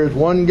again. There is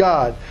one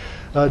God.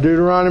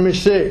 Deuteronomy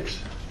 6,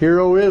 Hear,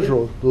 O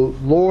Israel, the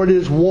Lord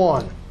is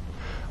one.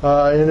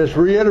 And it's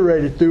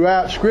reiterated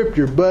throughout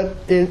Scripture. But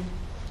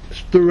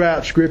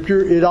throughout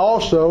Scripture it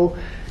also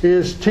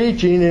is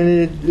teaching,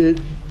 and it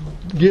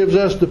gives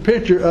us the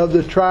picture of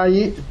the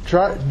Trinity,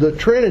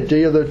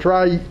 or the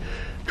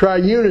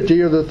triunity,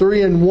 or the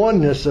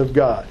three-in-oneness of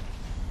God.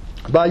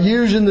 By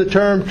using the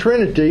term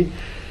Trinity,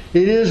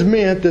 it is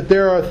meant that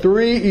there are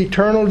 3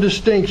 eternal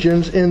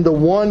distinctions in the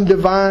one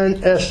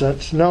divine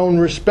essence, known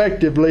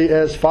respectively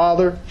as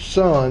Father,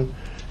 Son,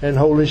 and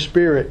Holy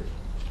Spirit.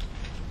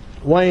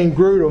 Wayne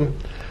Grudem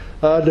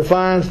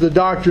defines the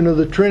doctrine of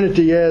the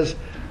Trinity as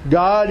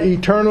God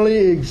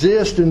eternally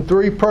exists in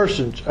 3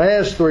 persons,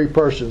 as 3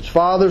 persons,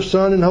 Father,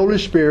 Son, and Holy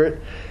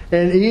Spirit,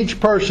 and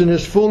each person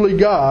is fully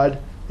God,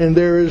 and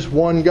there is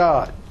one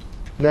God.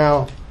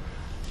 Now,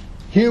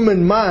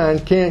 human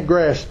mind can't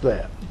grasp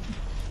that.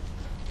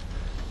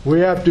 We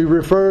have to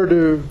refer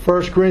to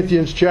 1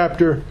 Corinthians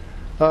chapter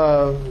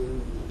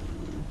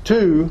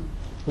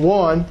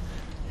 2:1,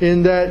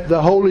 in that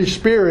the Holy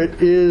Spirit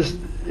is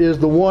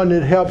the one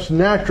that helps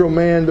natural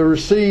man to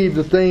receive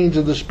the things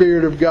of the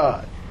Spirit of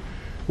God.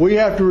 We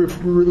have to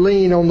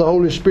lean on the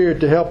Holy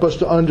Spirit to help us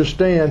to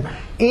understand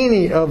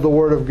any of the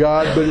Word of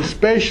God, but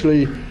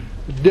especially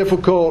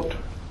difficult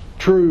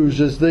truths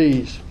as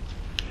these.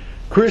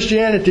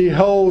 Christianity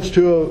holds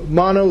to a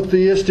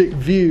monotheistic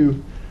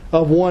view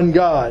of one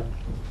God.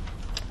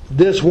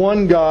 This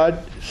one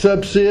God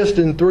subsists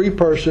in 3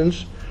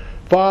 persons,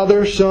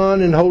 Father,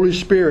 Son, and Holy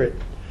Spirit.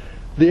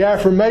 The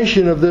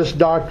affirmation of this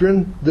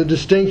doctrine, the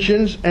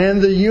distinctions, and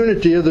the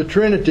unity of the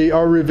Trinity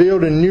are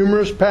revealed in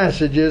numerous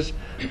passages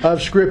of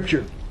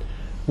Scripture.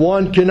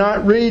 One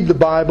cannot read the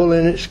Bible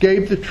and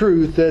escape the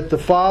truth that the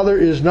Father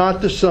is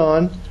not the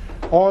Son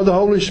or the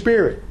Holy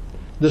Spirit.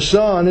 The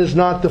Son is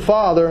not the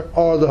Father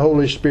or the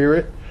Holy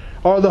Spirit,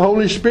 or the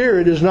Holy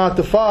Spirit is not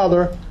the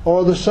Father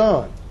or the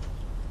Son.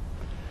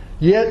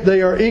 Yet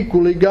they are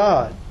equally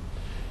God.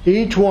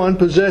 Each one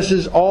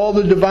possesses all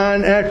the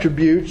divine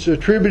attributes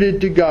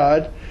attributed to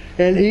God,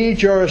 and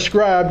each are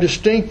ascribed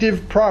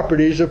distinctive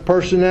properties of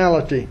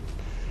personality.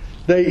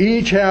 They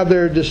each have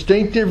their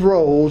distinctive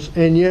roles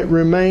and yet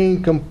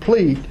remain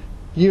complete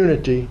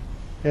unity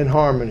and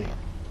harmony.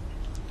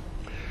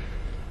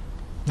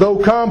 Though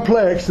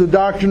complex, the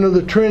doctrine of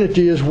the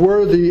Trinity is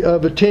worthy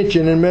of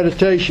attention and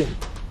meditation.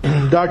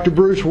 Dr.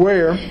 Bruce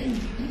Ware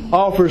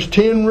offers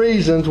 10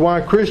 reasons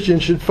why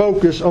Christians should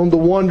focus on the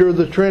wonder of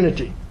the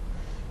Trinity.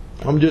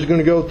 I'm just going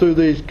to go through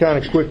these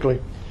kind of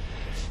quickly.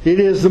 It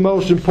is the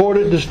most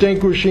important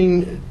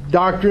distinguishing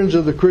doctrines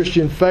of the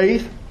Christian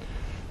faith.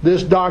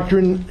 This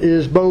doctrine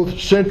is both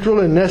central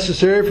and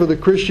necessary for the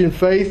Christian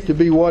faith to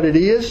be what it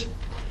is.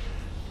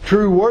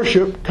 True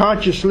worship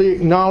consciously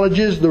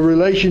acknowledges the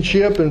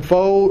relationship and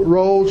full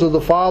roles of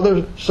the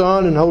Father,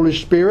 Son, and Holy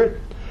Spirit.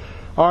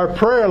 Our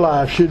prayer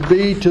life should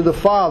be to the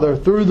Father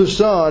through the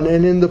Son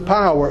and in the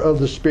power of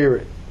the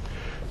Spirit.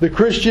 The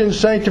Christian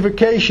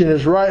sanctification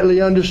is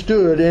rightly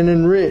understood and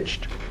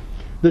enriched.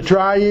 The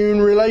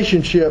triune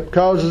relationship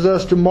causes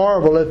us to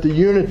marvel at the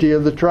unity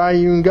of the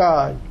triune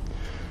God.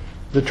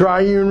 The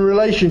triune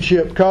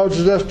relationship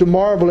causes us to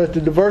marvel at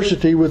the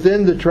diversity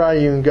within the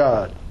triune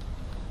God.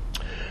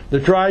 The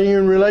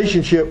triune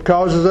relationship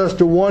causes us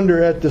to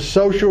wonder at the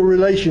social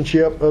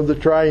relationship of the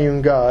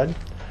triune God.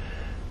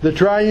 The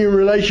triune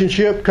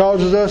relationship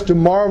causes us to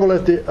marvel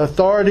at the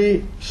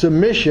authority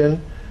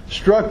submission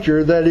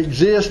structure that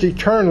exists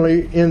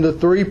eternally in the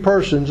three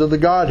persons of the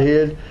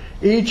Godhead,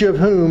 each of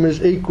whom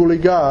is equally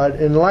God.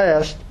 And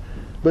last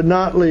but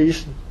not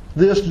least,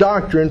 this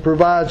doctrine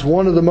provides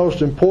one of the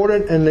most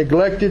important and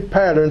neglected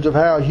patterns of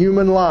how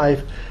human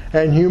life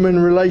and human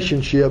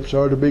relationships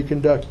are to be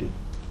conducted.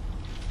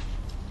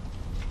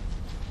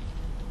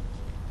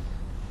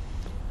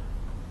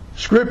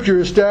 Scripture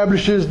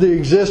establishes the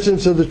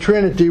existence of the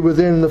Trinity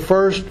within the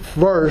first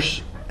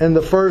verse and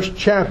the first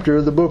chapter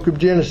of the book of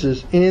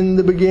Genesis. In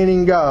the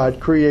beginning God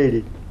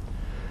created.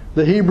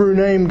 The Hebrew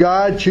name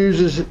God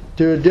chooses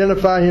to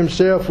identify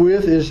himself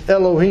with is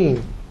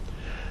Elohim.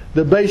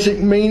 The basic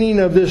meaning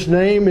of this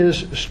name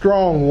is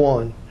strong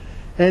one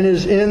and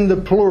is in the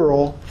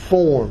plural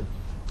form.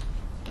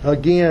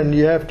 Again,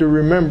 you have to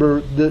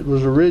remember that it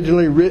was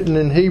originally written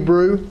in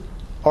Hebrew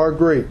or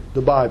Greek,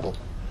 the Bible.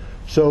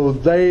 So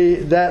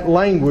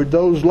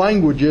those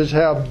languages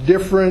have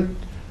different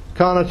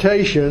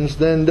connotations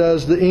than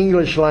does the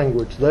English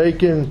language. They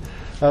can,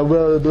 by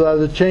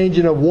the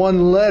changing of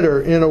one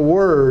letter in a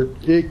word,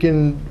 it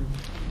can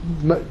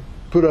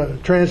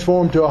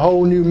transform to a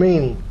whole new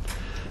meaning.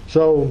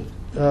 So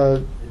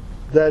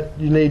that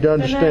you need to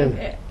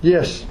understand.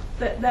 Yes.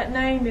 That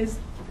name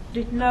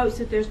denotes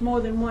that there's more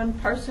than one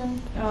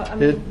person.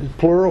 It's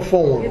plural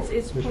form.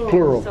 It's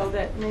plural. So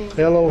that means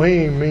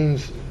Elohim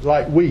means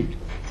like we.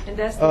 And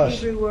that's the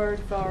Hebrew word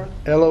for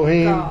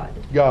Elohim,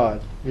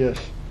 God. Yes.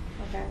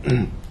 Okay.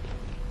 And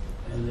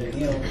the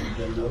him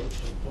denotes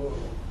the plural.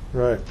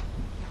 Right.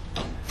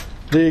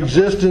 The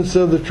existence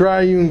of the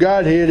triune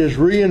Godhead is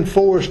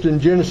reinforced in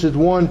Genesis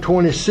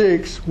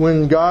 1:26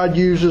 when God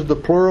uses the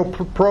plural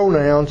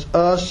pronouns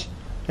us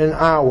and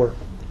our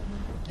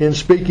in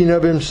speaking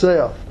of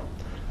himself.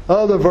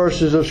 Other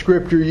verses of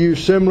Scripture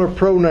use similar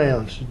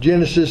pronouns.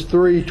 Genesis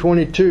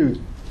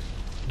 3:22,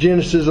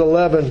 Genesis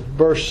 11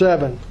 verse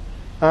 7,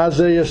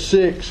 Isaiah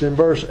 6 and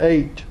verse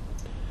 8.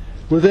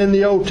 Within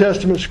the Old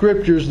Testament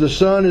Scriptures, the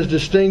Son is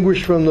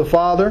distinguished from the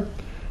Father,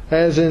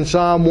 as in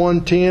Psalm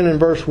 110 and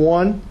verse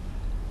 1,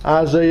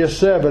 Isaiah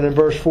 7 and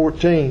verse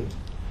 14.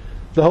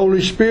 The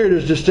Holy Spirit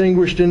is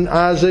distinguished in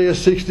Isaiah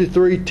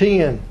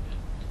 63:10.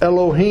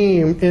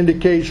 Elohim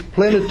indicates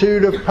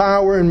plenitude of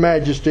power and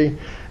majesty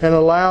and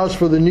allows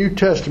for the New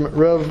Testament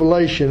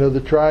revelation of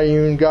the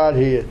triune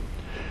Godhead.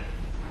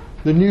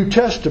 The New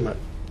Testament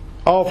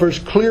offers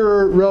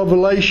clearer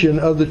revelation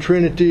of the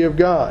Trinity of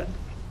God.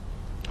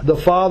 The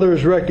Father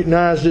is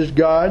recognized as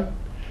God.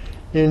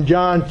 In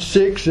John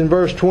 6 and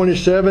verse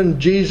 27,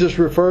 Jesus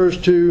refers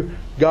to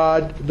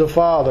God the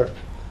Father.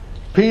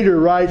 Peter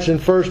writes in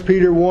 1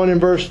 Peter 1 and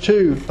verse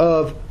 2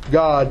 of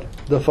God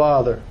the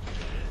Father.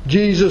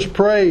 Jesus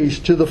prays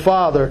to the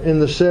Father in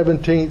the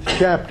 17th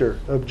chapter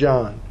of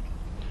John.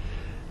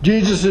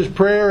 Jesus'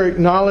 prayer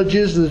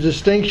acknowledges the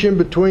distinction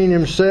between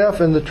himself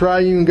and the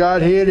triune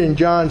Godhead in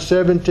John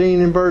 17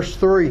 and verse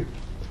 3.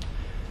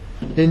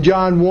 In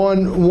John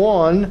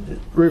 1:1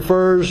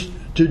 refers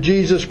to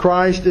Jesus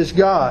Christ as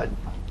God.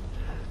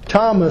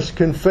 Thomas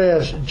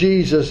confessed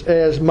Jesus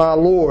as my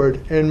Lord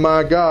and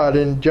my God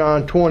in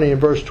John 20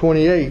 and verse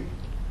 28.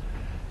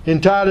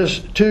 In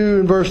Titus 2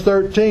 and verse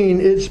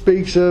 13, it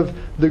speaks of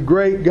the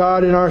great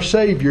God and our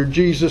Savior,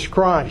 Jesus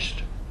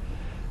Christ.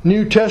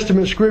 New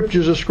Testament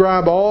Scriptures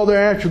ascribe all the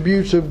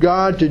attributes of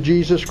God to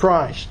Jesus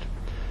Christ.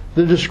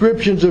 The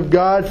descriptions of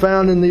God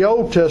found in the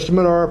Old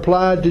Testament are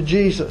applied to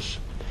Jesus.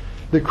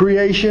 The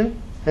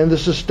creation and the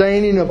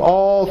sustaining of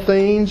all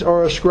things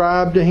are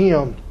ascribed to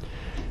Him.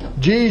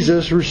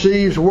 Jesus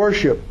receives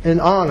worship and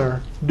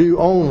honor due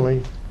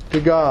only to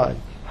God.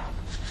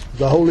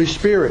 The Holy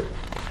Spirit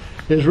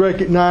is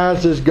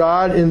recognized as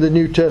God in the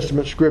New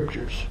Testament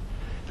Scriptures.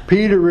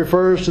 Peter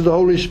refers to the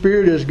Holy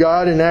Spirit as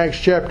God in Acts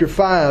chapter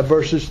 5,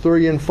 verses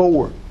 3 and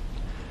 4.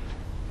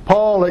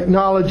 Paul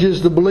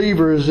acknowledges the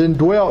believer is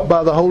indwelt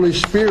by the Holy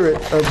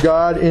Spirit of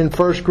God in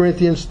 1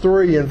 Corinthians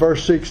 3 and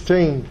verse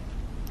 16.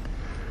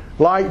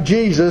 Like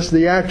Jesus,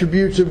 the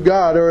attributes of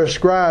God are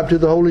ascribed to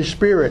the Holy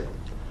Spirit.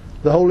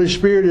 The Holy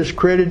Spirit is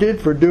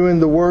credited for doing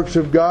the works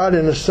of God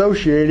and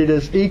associated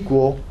as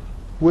equal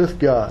with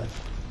God.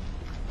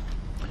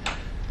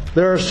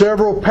 There are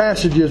several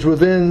passages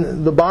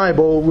within the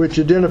Bible which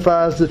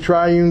identifies the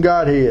triune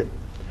Godhead.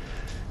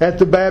 At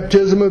the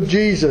baptism of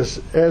Jesus,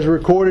 as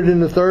recorded in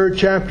the 3rd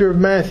chapter of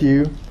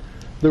Matthew,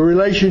 the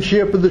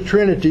relationship of the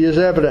Trinity is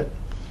evident.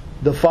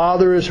 The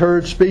Father is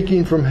heard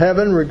speaking from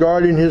heaven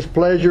regarding His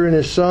pleasure in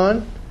His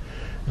Son.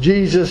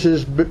 Jesus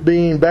is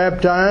being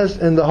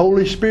baptized, and the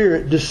Holy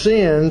Spirit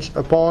descends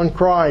upon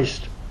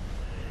Christ.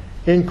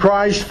 In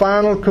Christ's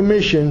final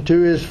commission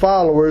to His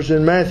followers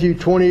in Matthew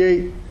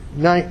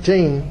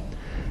 28:19,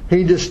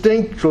 He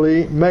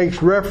distinctly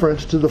makes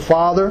reference to the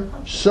Father,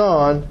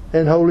 Son,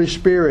 and Holy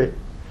Spirit.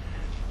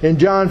 In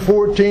John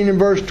 14 and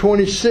verse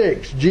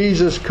 26,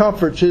 Jesus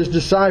comforts His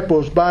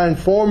disciples by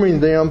informing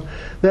them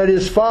that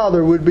His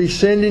Father would be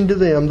sending to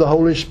them the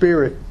Holy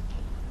Spirit.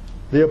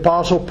 The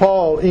Apostle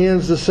Paul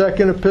ends the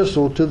 2nd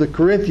epistle to the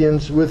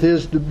Corinthians with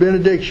his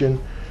benediction,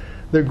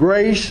 "The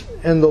grace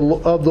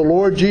of the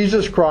Lord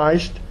Jesus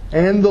Christ,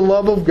 and the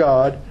love of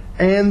God,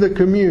 and the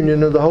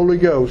communion of the Holy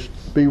Ghost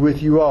be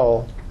with you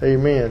all.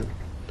 Amen."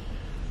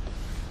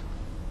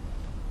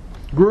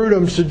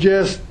 Grudem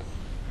suggests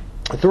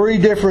 3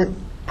 different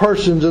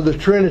persons of the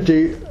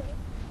Trinity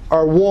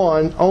are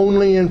one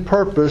only in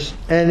purpose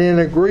and in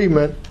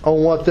agreement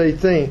on what they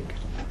think.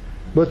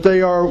 But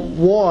they are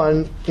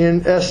one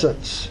in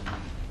essence,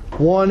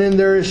 one in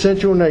their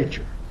essential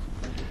nature.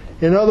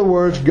 In other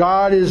words,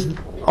 God is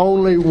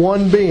only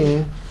one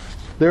being.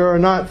 There are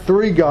not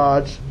 3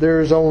 gods. There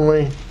is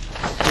only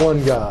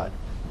one God.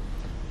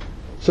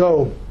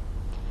 So,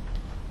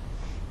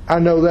 I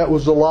know that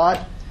was a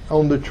lot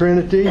on the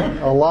Trinity,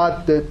 a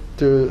lot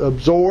to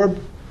absorb.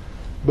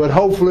 But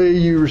hopefully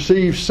you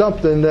receive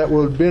something that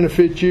will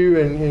benefit you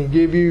and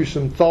give you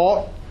some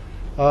thought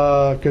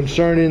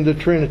concerning the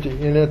Trinity.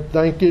 And I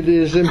think it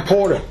is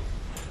important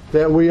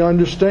that we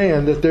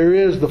understand that there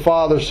is the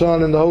Father,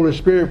 Son, and the Holy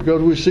Spirit,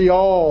 because we see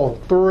all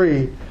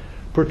 3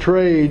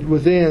 portrayed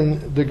within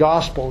the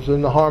Gospels,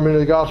 in the harmony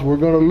of the Gospel. We're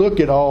going to look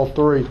at all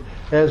 3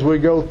 as we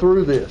go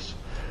through this.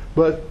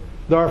 But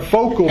our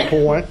focal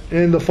point,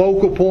 and the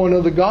focal point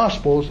of the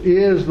Gospels,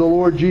 is the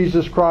Lord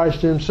Jesus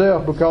Christ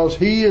Himself, because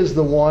He is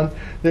the one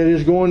that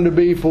is going to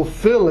be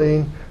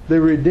fulfilling the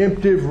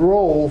redemptive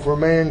role for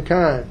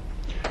mankind.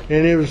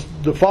 And it was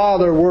the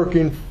Father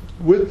working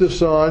with the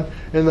Son,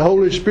 and the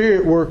Holy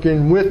Spirit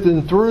working with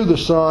and through the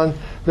Son,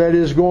 that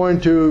is going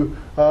to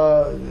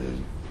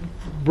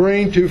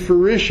bring to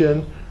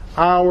fruition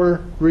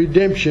our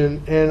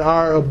redemption and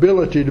our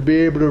ability to be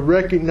able to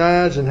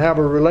recognize and have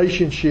a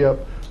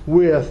relationship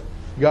with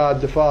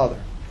God the Father.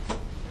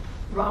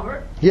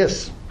 Robert?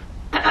 Yes.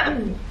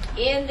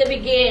 In the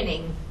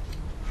beginning.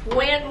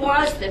 When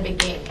was the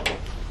beginning?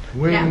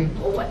 When Now,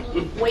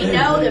 we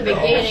know the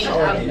beginning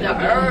of the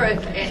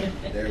earth and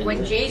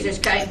when Jesus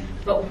came,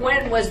 but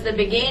when was the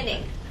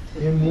beginning?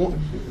 in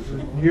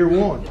year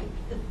 1.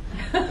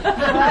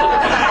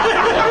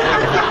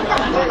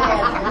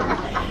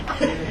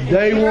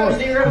 Day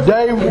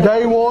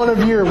one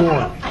of year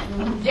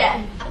 1.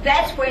 Yeah,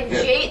 that's when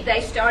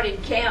they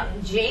started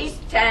counting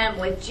time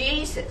with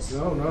Jesus.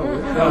 No.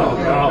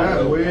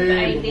 That's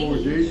way before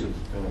Jesus.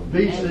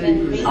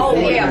 BC. Oh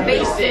yeah,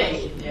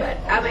 BC. But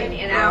I mean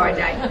in our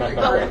day.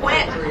 But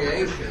when?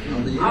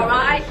 All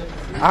right.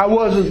 I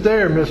wasn't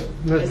there, Miss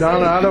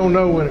Donna. I don't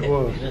know when it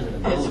was.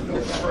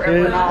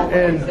 And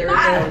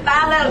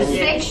My little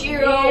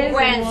 6-year-old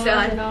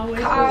grandson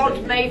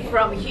called me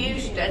from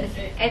Houston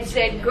and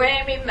said,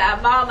 "Grammy, my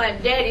mama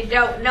and daddy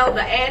don't know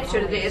the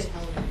answer to this.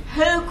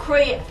 Who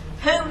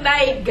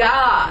made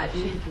God?"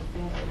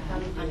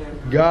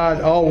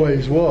 God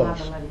always was.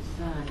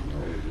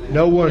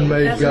 No one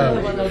made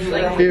God.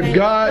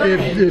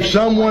 If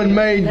someone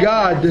made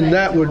God, then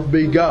that would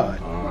be God.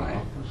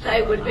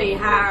 They would be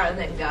higher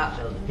than God.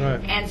 Right.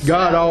 And so,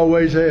 God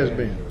always has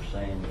been.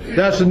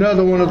 That's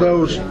another one of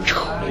those. So,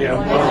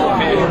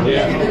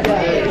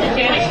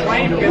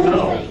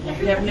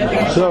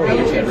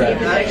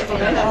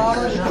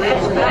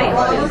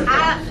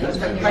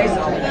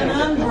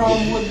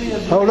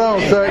 hold on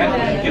a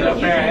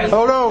second.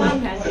 Hold on.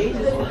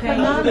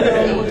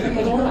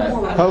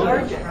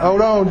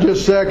 Hold on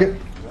just a second.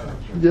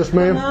 Yes,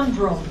 ma'am.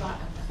 Conundrum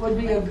would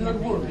be a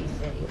good word.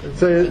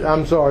 Say it.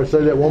 I'm sorry.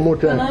 Say that one more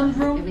time.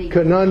 Conundrum?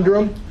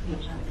 Conundrum.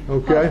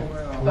 Okay.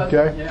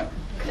 Okay.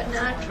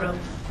 conundrum.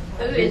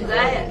 Who is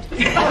that?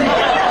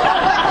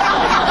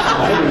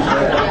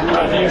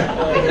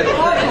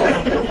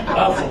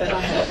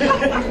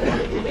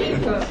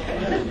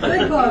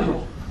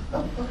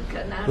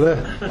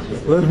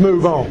 Let's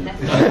move on.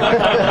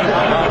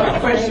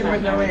 Question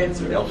with no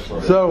answer.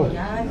 So,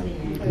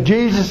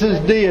 Jesus'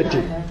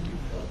 deity.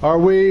 Are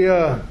we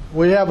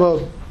have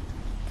a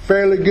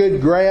fairly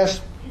good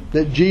grasp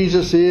that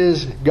Jesus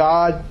is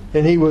God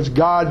and He was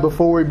God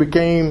before He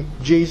became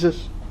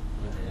Jesus?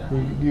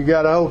 You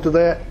got a hold to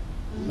that?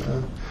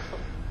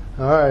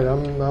 All right.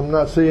 I'm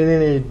not seeing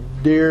any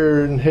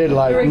deer in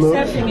headlight You're look.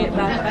 accepting it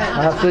by faith.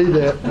 I see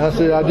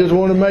that. I just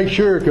want to make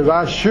sure, because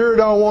I sure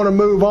don't want to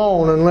move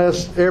on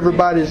unless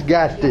everybody's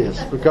got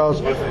this.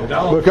 Because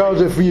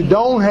if you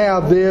don't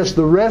have this,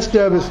 the rest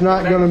of it's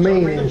not going to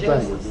mean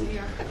anything.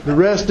 The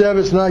rest of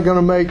it's not going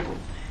to make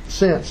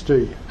sense to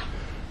you.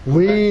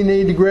 We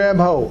need to grab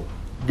hold.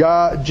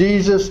 God,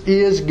 Jesus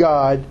is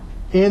God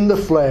in the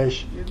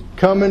flesh,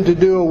 coming to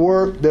do a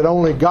work that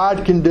only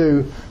God can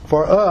do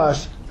for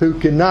us who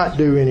cannot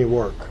do any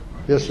work.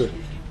 Yes, sir.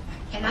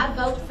 And I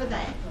vote for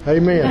that.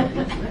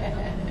 Amen.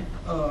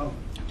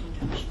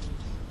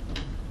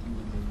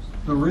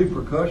 The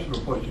repercussion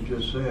of what you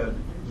just said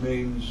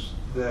means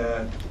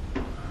that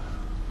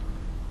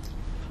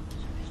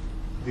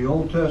the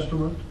Old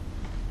Testament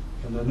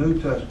and the New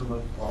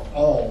Testament are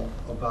all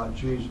about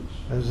Jesus.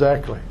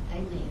 Exactly.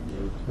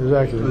 Amen.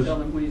 Exactly.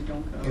 Tell him when he's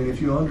gonna come. And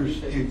if you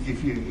understand,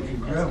 if you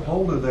grab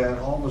hold of that,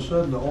 all of a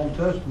sudden the Old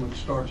Testament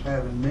starts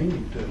having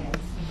meaning to it.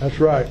 That's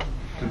right.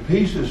 The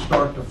pieces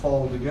start to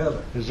fall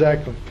together.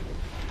 Exactly.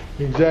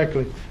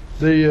 Exactly.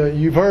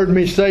 You've heard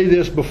me say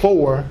this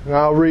before, and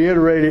I'll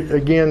reiterate it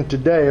again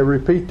today, I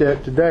repeat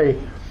that today,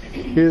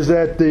 is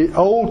that the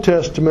Old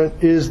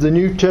Testament is the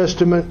New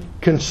Testament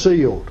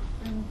concealed.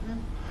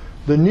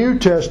 The New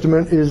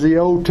Testament is the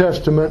Old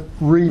Testament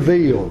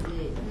revealed.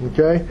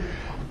 Okay?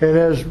 And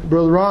as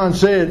Brother Ron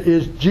said,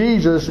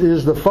 Jesus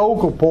is the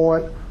focal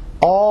point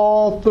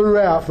all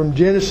throughout, from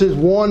Genesis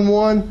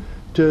 1:1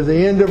 to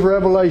the end of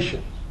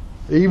Revelation,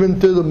 even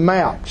to the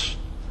maps.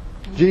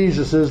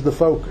 Jesus is the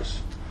focus.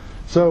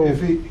 So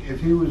If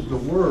he was the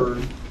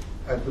Word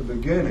at the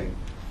beginning,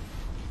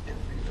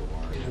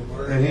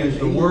 and He's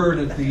the Word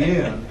at the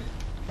end,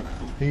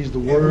 He's the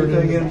Word.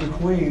 everything in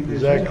between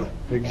is Exactly. Him.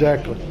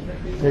 Exactly.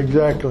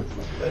 Exactly.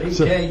 But he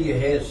So- tell you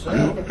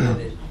himself that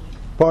it's,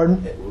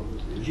 Pardon?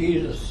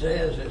 Jesus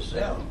says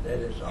himself that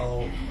it's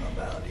all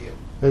about him.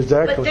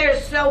 Exactly. But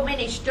there's so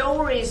many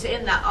stories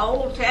in the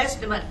Old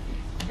Testament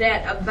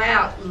that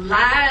about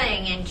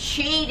lying and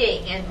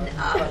cheating and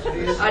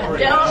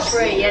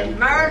adultery and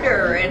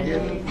murder,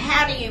 and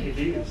how do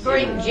you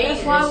bring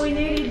Jesus? That's why we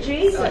needed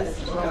Jesus.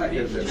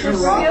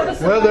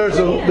 Well,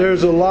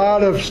 there's a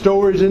lot of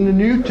stories in the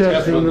New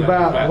Testament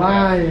about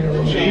lying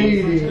and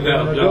cheating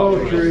and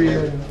adultery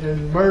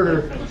and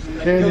murder.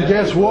 And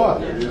guess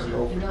what?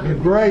 The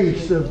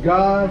grace of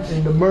God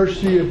and the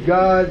mercy of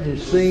God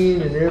is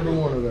seen in every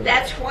one of those.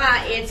 That's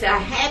why it's a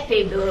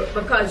happy book,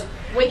 because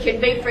we can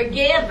be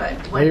forgiven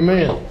when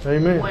Amen.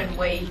 Amen.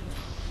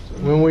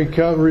 When we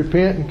come,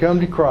 repent and come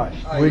to Christ,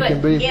 we But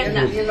can be in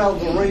the- forgiven. You know,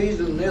 the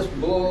reason this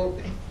book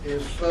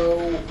is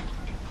so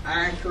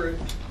accurate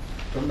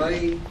to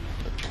me,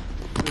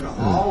 you know,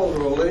 all the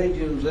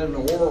religions in the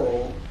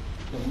world,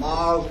 the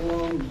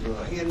Muslims, the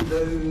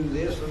Hindu,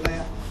 this and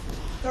that,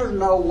 there's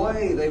no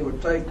way they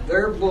would take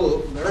their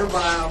book, their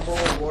Bible,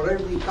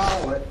 whatever you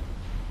call it,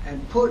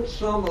 and put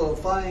some of the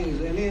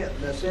things in it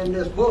that's in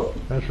this book.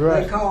 That's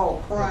right. They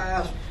call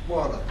Christ,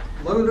 what, a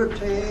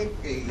lunatic,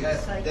 he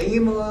got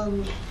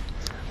demons.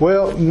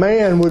 Well,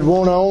 man would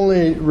want to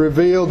only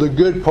reveal the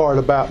good part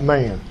about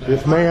man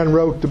if man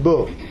wrote the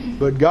book.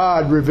 But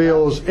God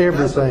reveals That's a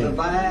everything.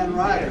 divine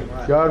writing,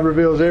 right? God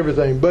reveals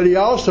everything. But He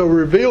also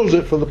reveals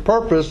it for the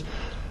purpose,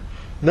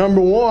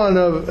 number one,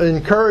 of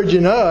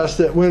encouraging us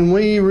that when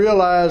we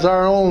realize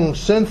our own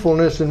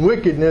sinfulness and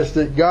wickedness,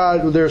 that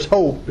there's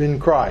hope in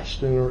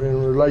Christ in a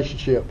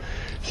relationship.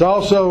 It's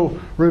also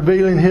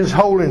revealing His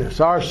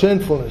holiness, our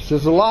sinfulness.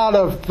 There's a lot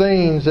of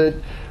things,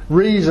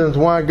 reasons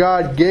why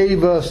God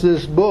gave us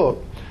this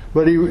book.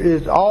 But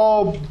it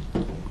all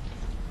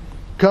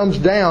comes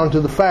down to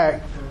the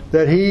fact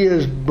that He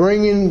is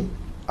bringing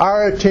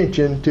our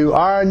attention to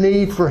our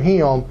need for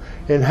Him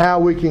and how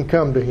we can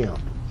come to Him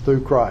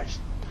through Christ.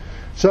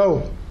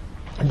 So,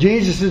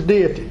 Jesus'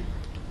 deity,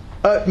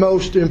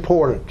 utmost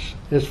importance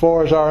as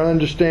far as our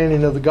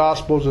understanding of the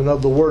Gospels and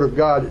of the Word of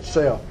God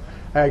itself,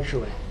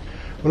 actually.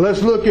 But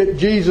let's look at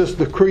Jesus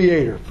the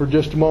Creator for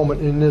just a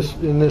moment in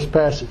this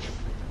passage.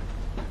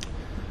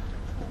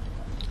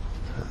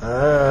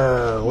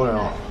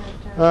 Well,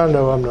 I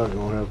know I'm not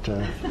going to have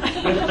time.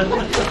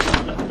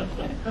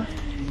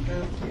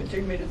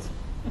 2 minutes.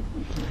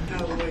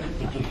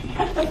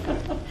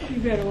 You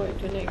better wait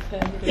till next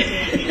time.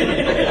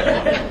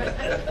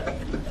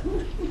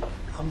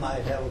 I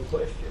might have a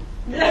question.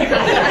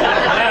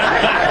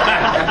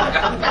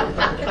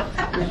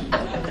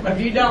 If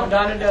you don't,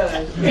 Donna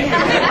does.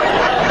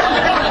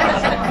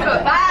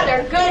 Goodbye,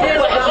 they're good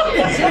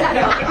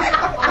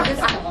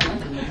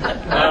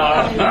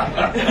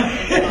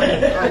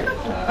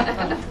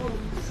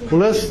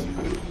Well,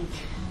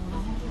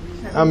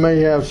 I may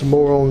have some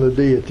more on the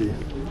deity.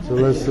 So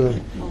let's. Well,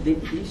 his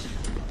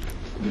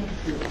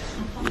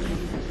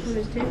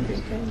teeth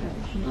is coming.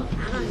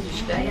 I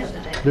understand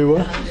that. Do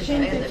what? I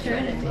understand the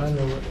Trinity. I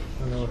know it.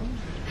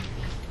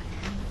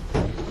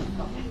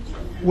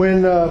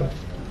 When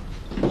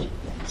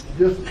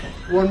just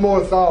one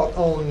more thought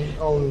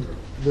on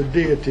the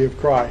deity of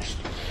Christ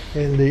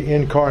and the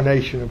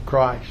incarnation of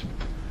Christ.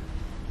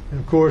 And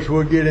of course,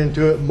 we'll get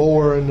into it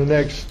more in the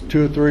next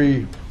 2 or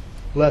 3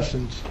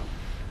 lessons.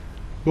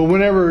 But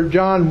whenever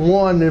John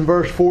 1 in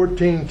verse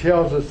 14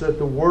 tells us that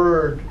the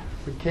Word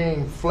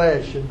became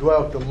flesh and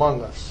dwelt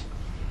among us,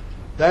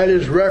 that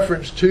is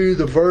reference to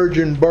the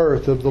virgin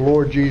birth of the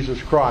Lord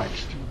Jesus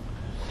Christ,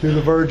 to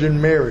the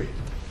Virgin Mary.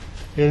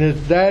 And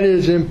that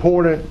is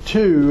important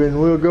too,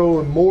 and we'll go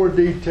in more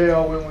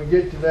detail when we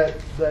get to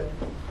that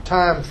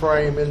time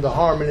frame in the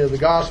harmony of the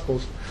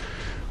Gospels.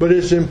 But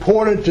it's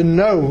important to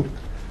note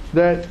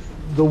that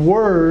the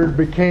Word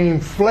became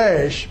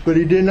flesh, but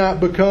He did not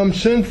become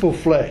sinful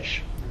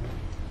flesh.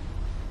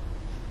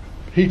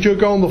 He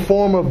took on the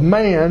form of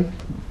man,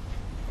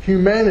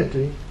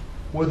 humanity,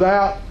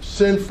 without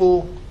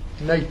sinful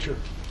nature.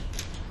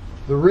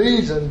 The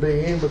reason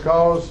being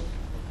because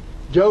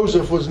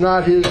Joseph was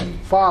not his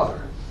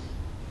father.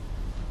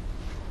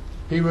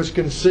 He was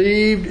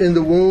conceived in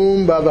the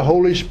womb by the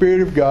Holy Spirit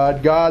of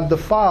God, God the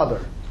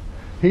Father.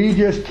 He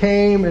just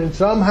came and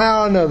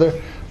somehow or another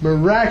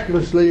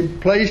miraculously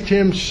placed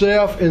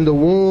Himself in the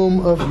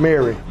womb of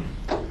Mary.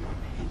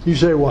 You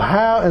say, well,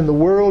 how in the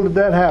world did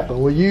that happen?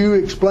 Will you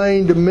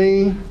explain to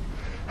me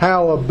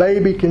how a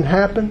baby can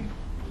happen?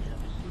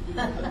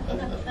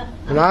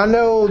 And I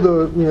know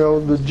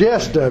the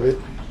gist of it,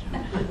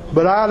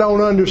 but I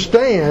don't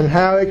understand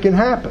how it can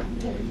happen.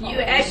 You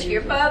ask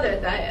your mother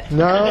that.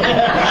 No,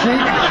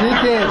 she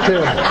can't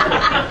tell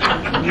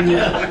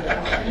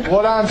me.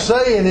 What I'm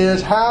saying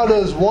is, how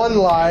does one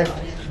life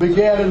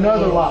beget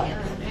another life?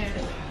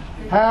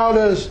 How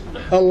does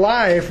a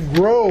life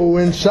grow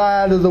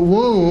inside of the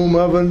womb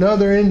of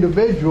another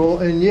individual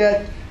and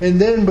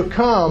then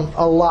become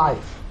a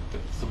life?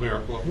 It's a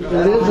miracle of God.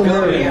 It is a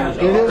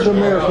miracle. It is a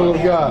miracle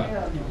of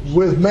God.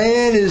 With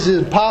man is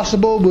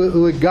impossible, but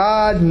with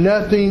God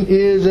nothing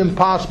is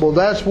impossible.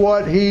 That's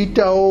what He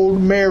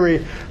told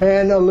Mary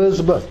and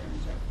Elizabeth.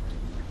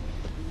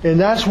 And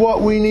that's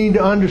what we need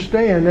to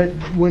understand, that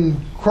when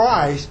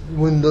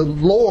the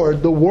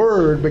Lord, the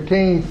Word,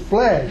 became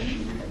flesh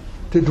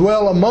to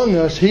dwell among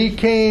us, He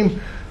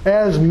came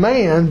as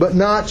man, but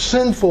not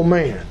sinful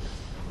man.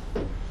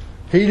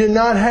 He did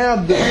not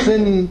have the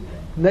sinning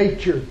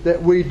nature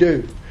that we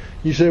do.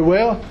 You say,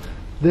 well,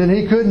 then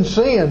He couldn't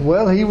sin.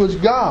 Well, He was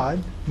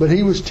God, but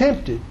He was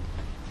tempted.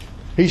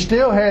 He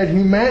still had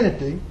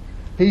humanity.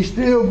 He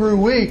still grew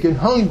weak and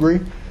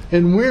hungry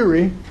and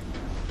weary.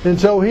 And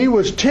so He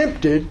was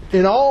tempted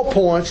in all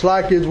points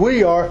like as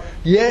we are,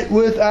 yet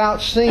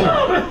without sin.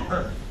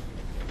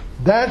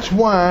 That's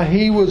why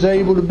He was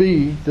able to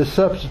be the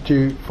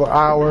substitute for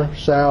our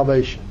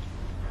salvation.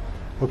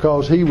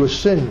 Because He was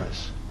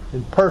sinless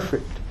and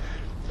perfect.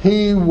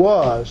 He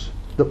was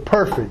the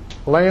perfect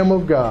Lamb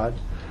of God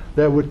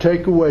that would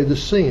take away the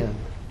sin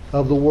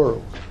of the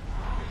world.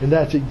 And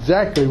that's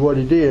exactly what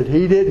He did.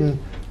 He didn't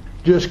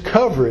just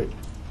cover it,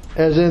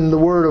 as in the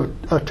word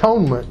of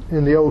atonement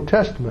in the Old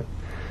Testament.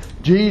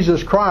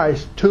 Jesus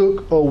Christ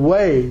took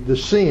away the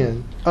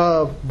sin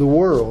of the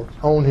world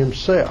on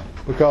Himself,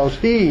 because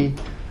He,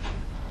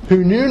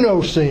 who knew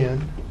no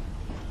sin,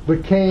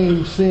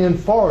 became sin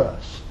for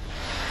us,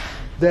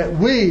 that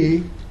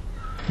we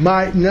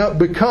might not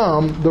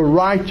become the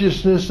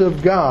righteousness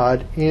of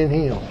God in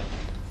Him.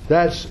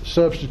 That's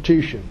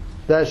substitution.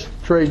 That's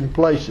trading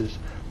places.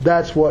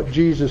 That's what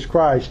Jesus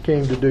Christ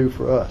came to do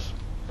for us.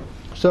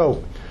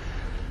 So,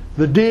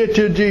 the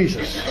deity of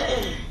Jesus.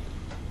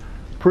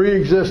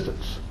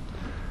 Pre-existence.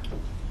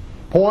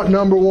 Point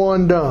number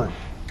 1 done.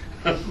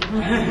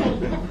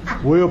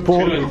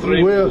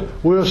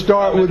 We'll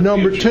start with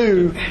number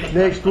 2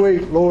 next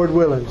week, Lord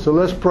willing. So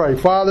let's pray.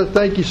 Father,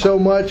 thank You so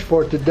much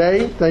for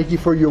today. Thank You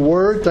for Your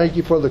Word. Thank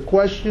You for the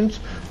questions.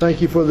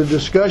 Thank You for the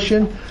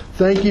discussion.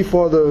 Thank You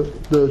for the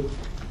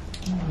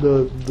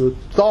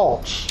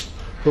thoughts,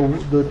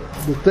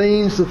 the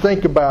things to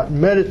think about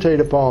and meditate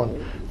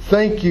upon.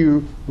 Thank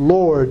You,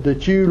 Lord,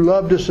 that You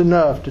loved us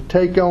enough to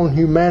take on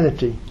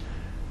humanity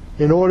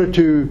in order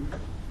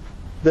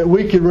that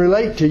we can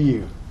relate to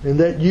You, and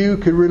that You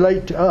could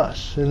relate to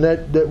us, and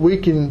that we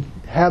can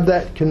have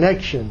that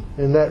connection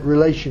and that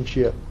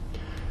relationship.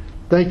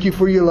 Thank You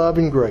for Your love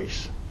and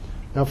grace.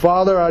 Now,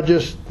 Father, I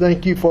just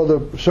thank You for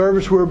the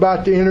service we're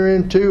about to enter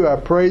into. I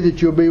pray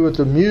that You'll be with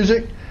the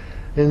music,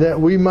 and that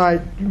we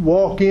might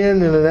walk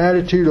in an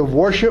attitude of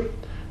worship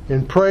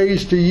and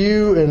praise to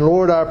You. And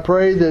Lord, I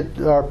pray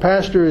that our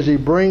pastor, as he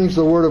brings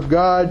the Word of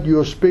God,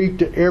 You'll speak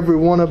to every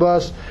one of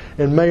us,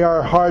 and may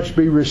our hearts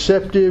be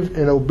receptive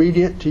and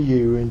obedient to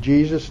You. In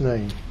Jesus'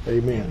 name,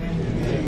 amen.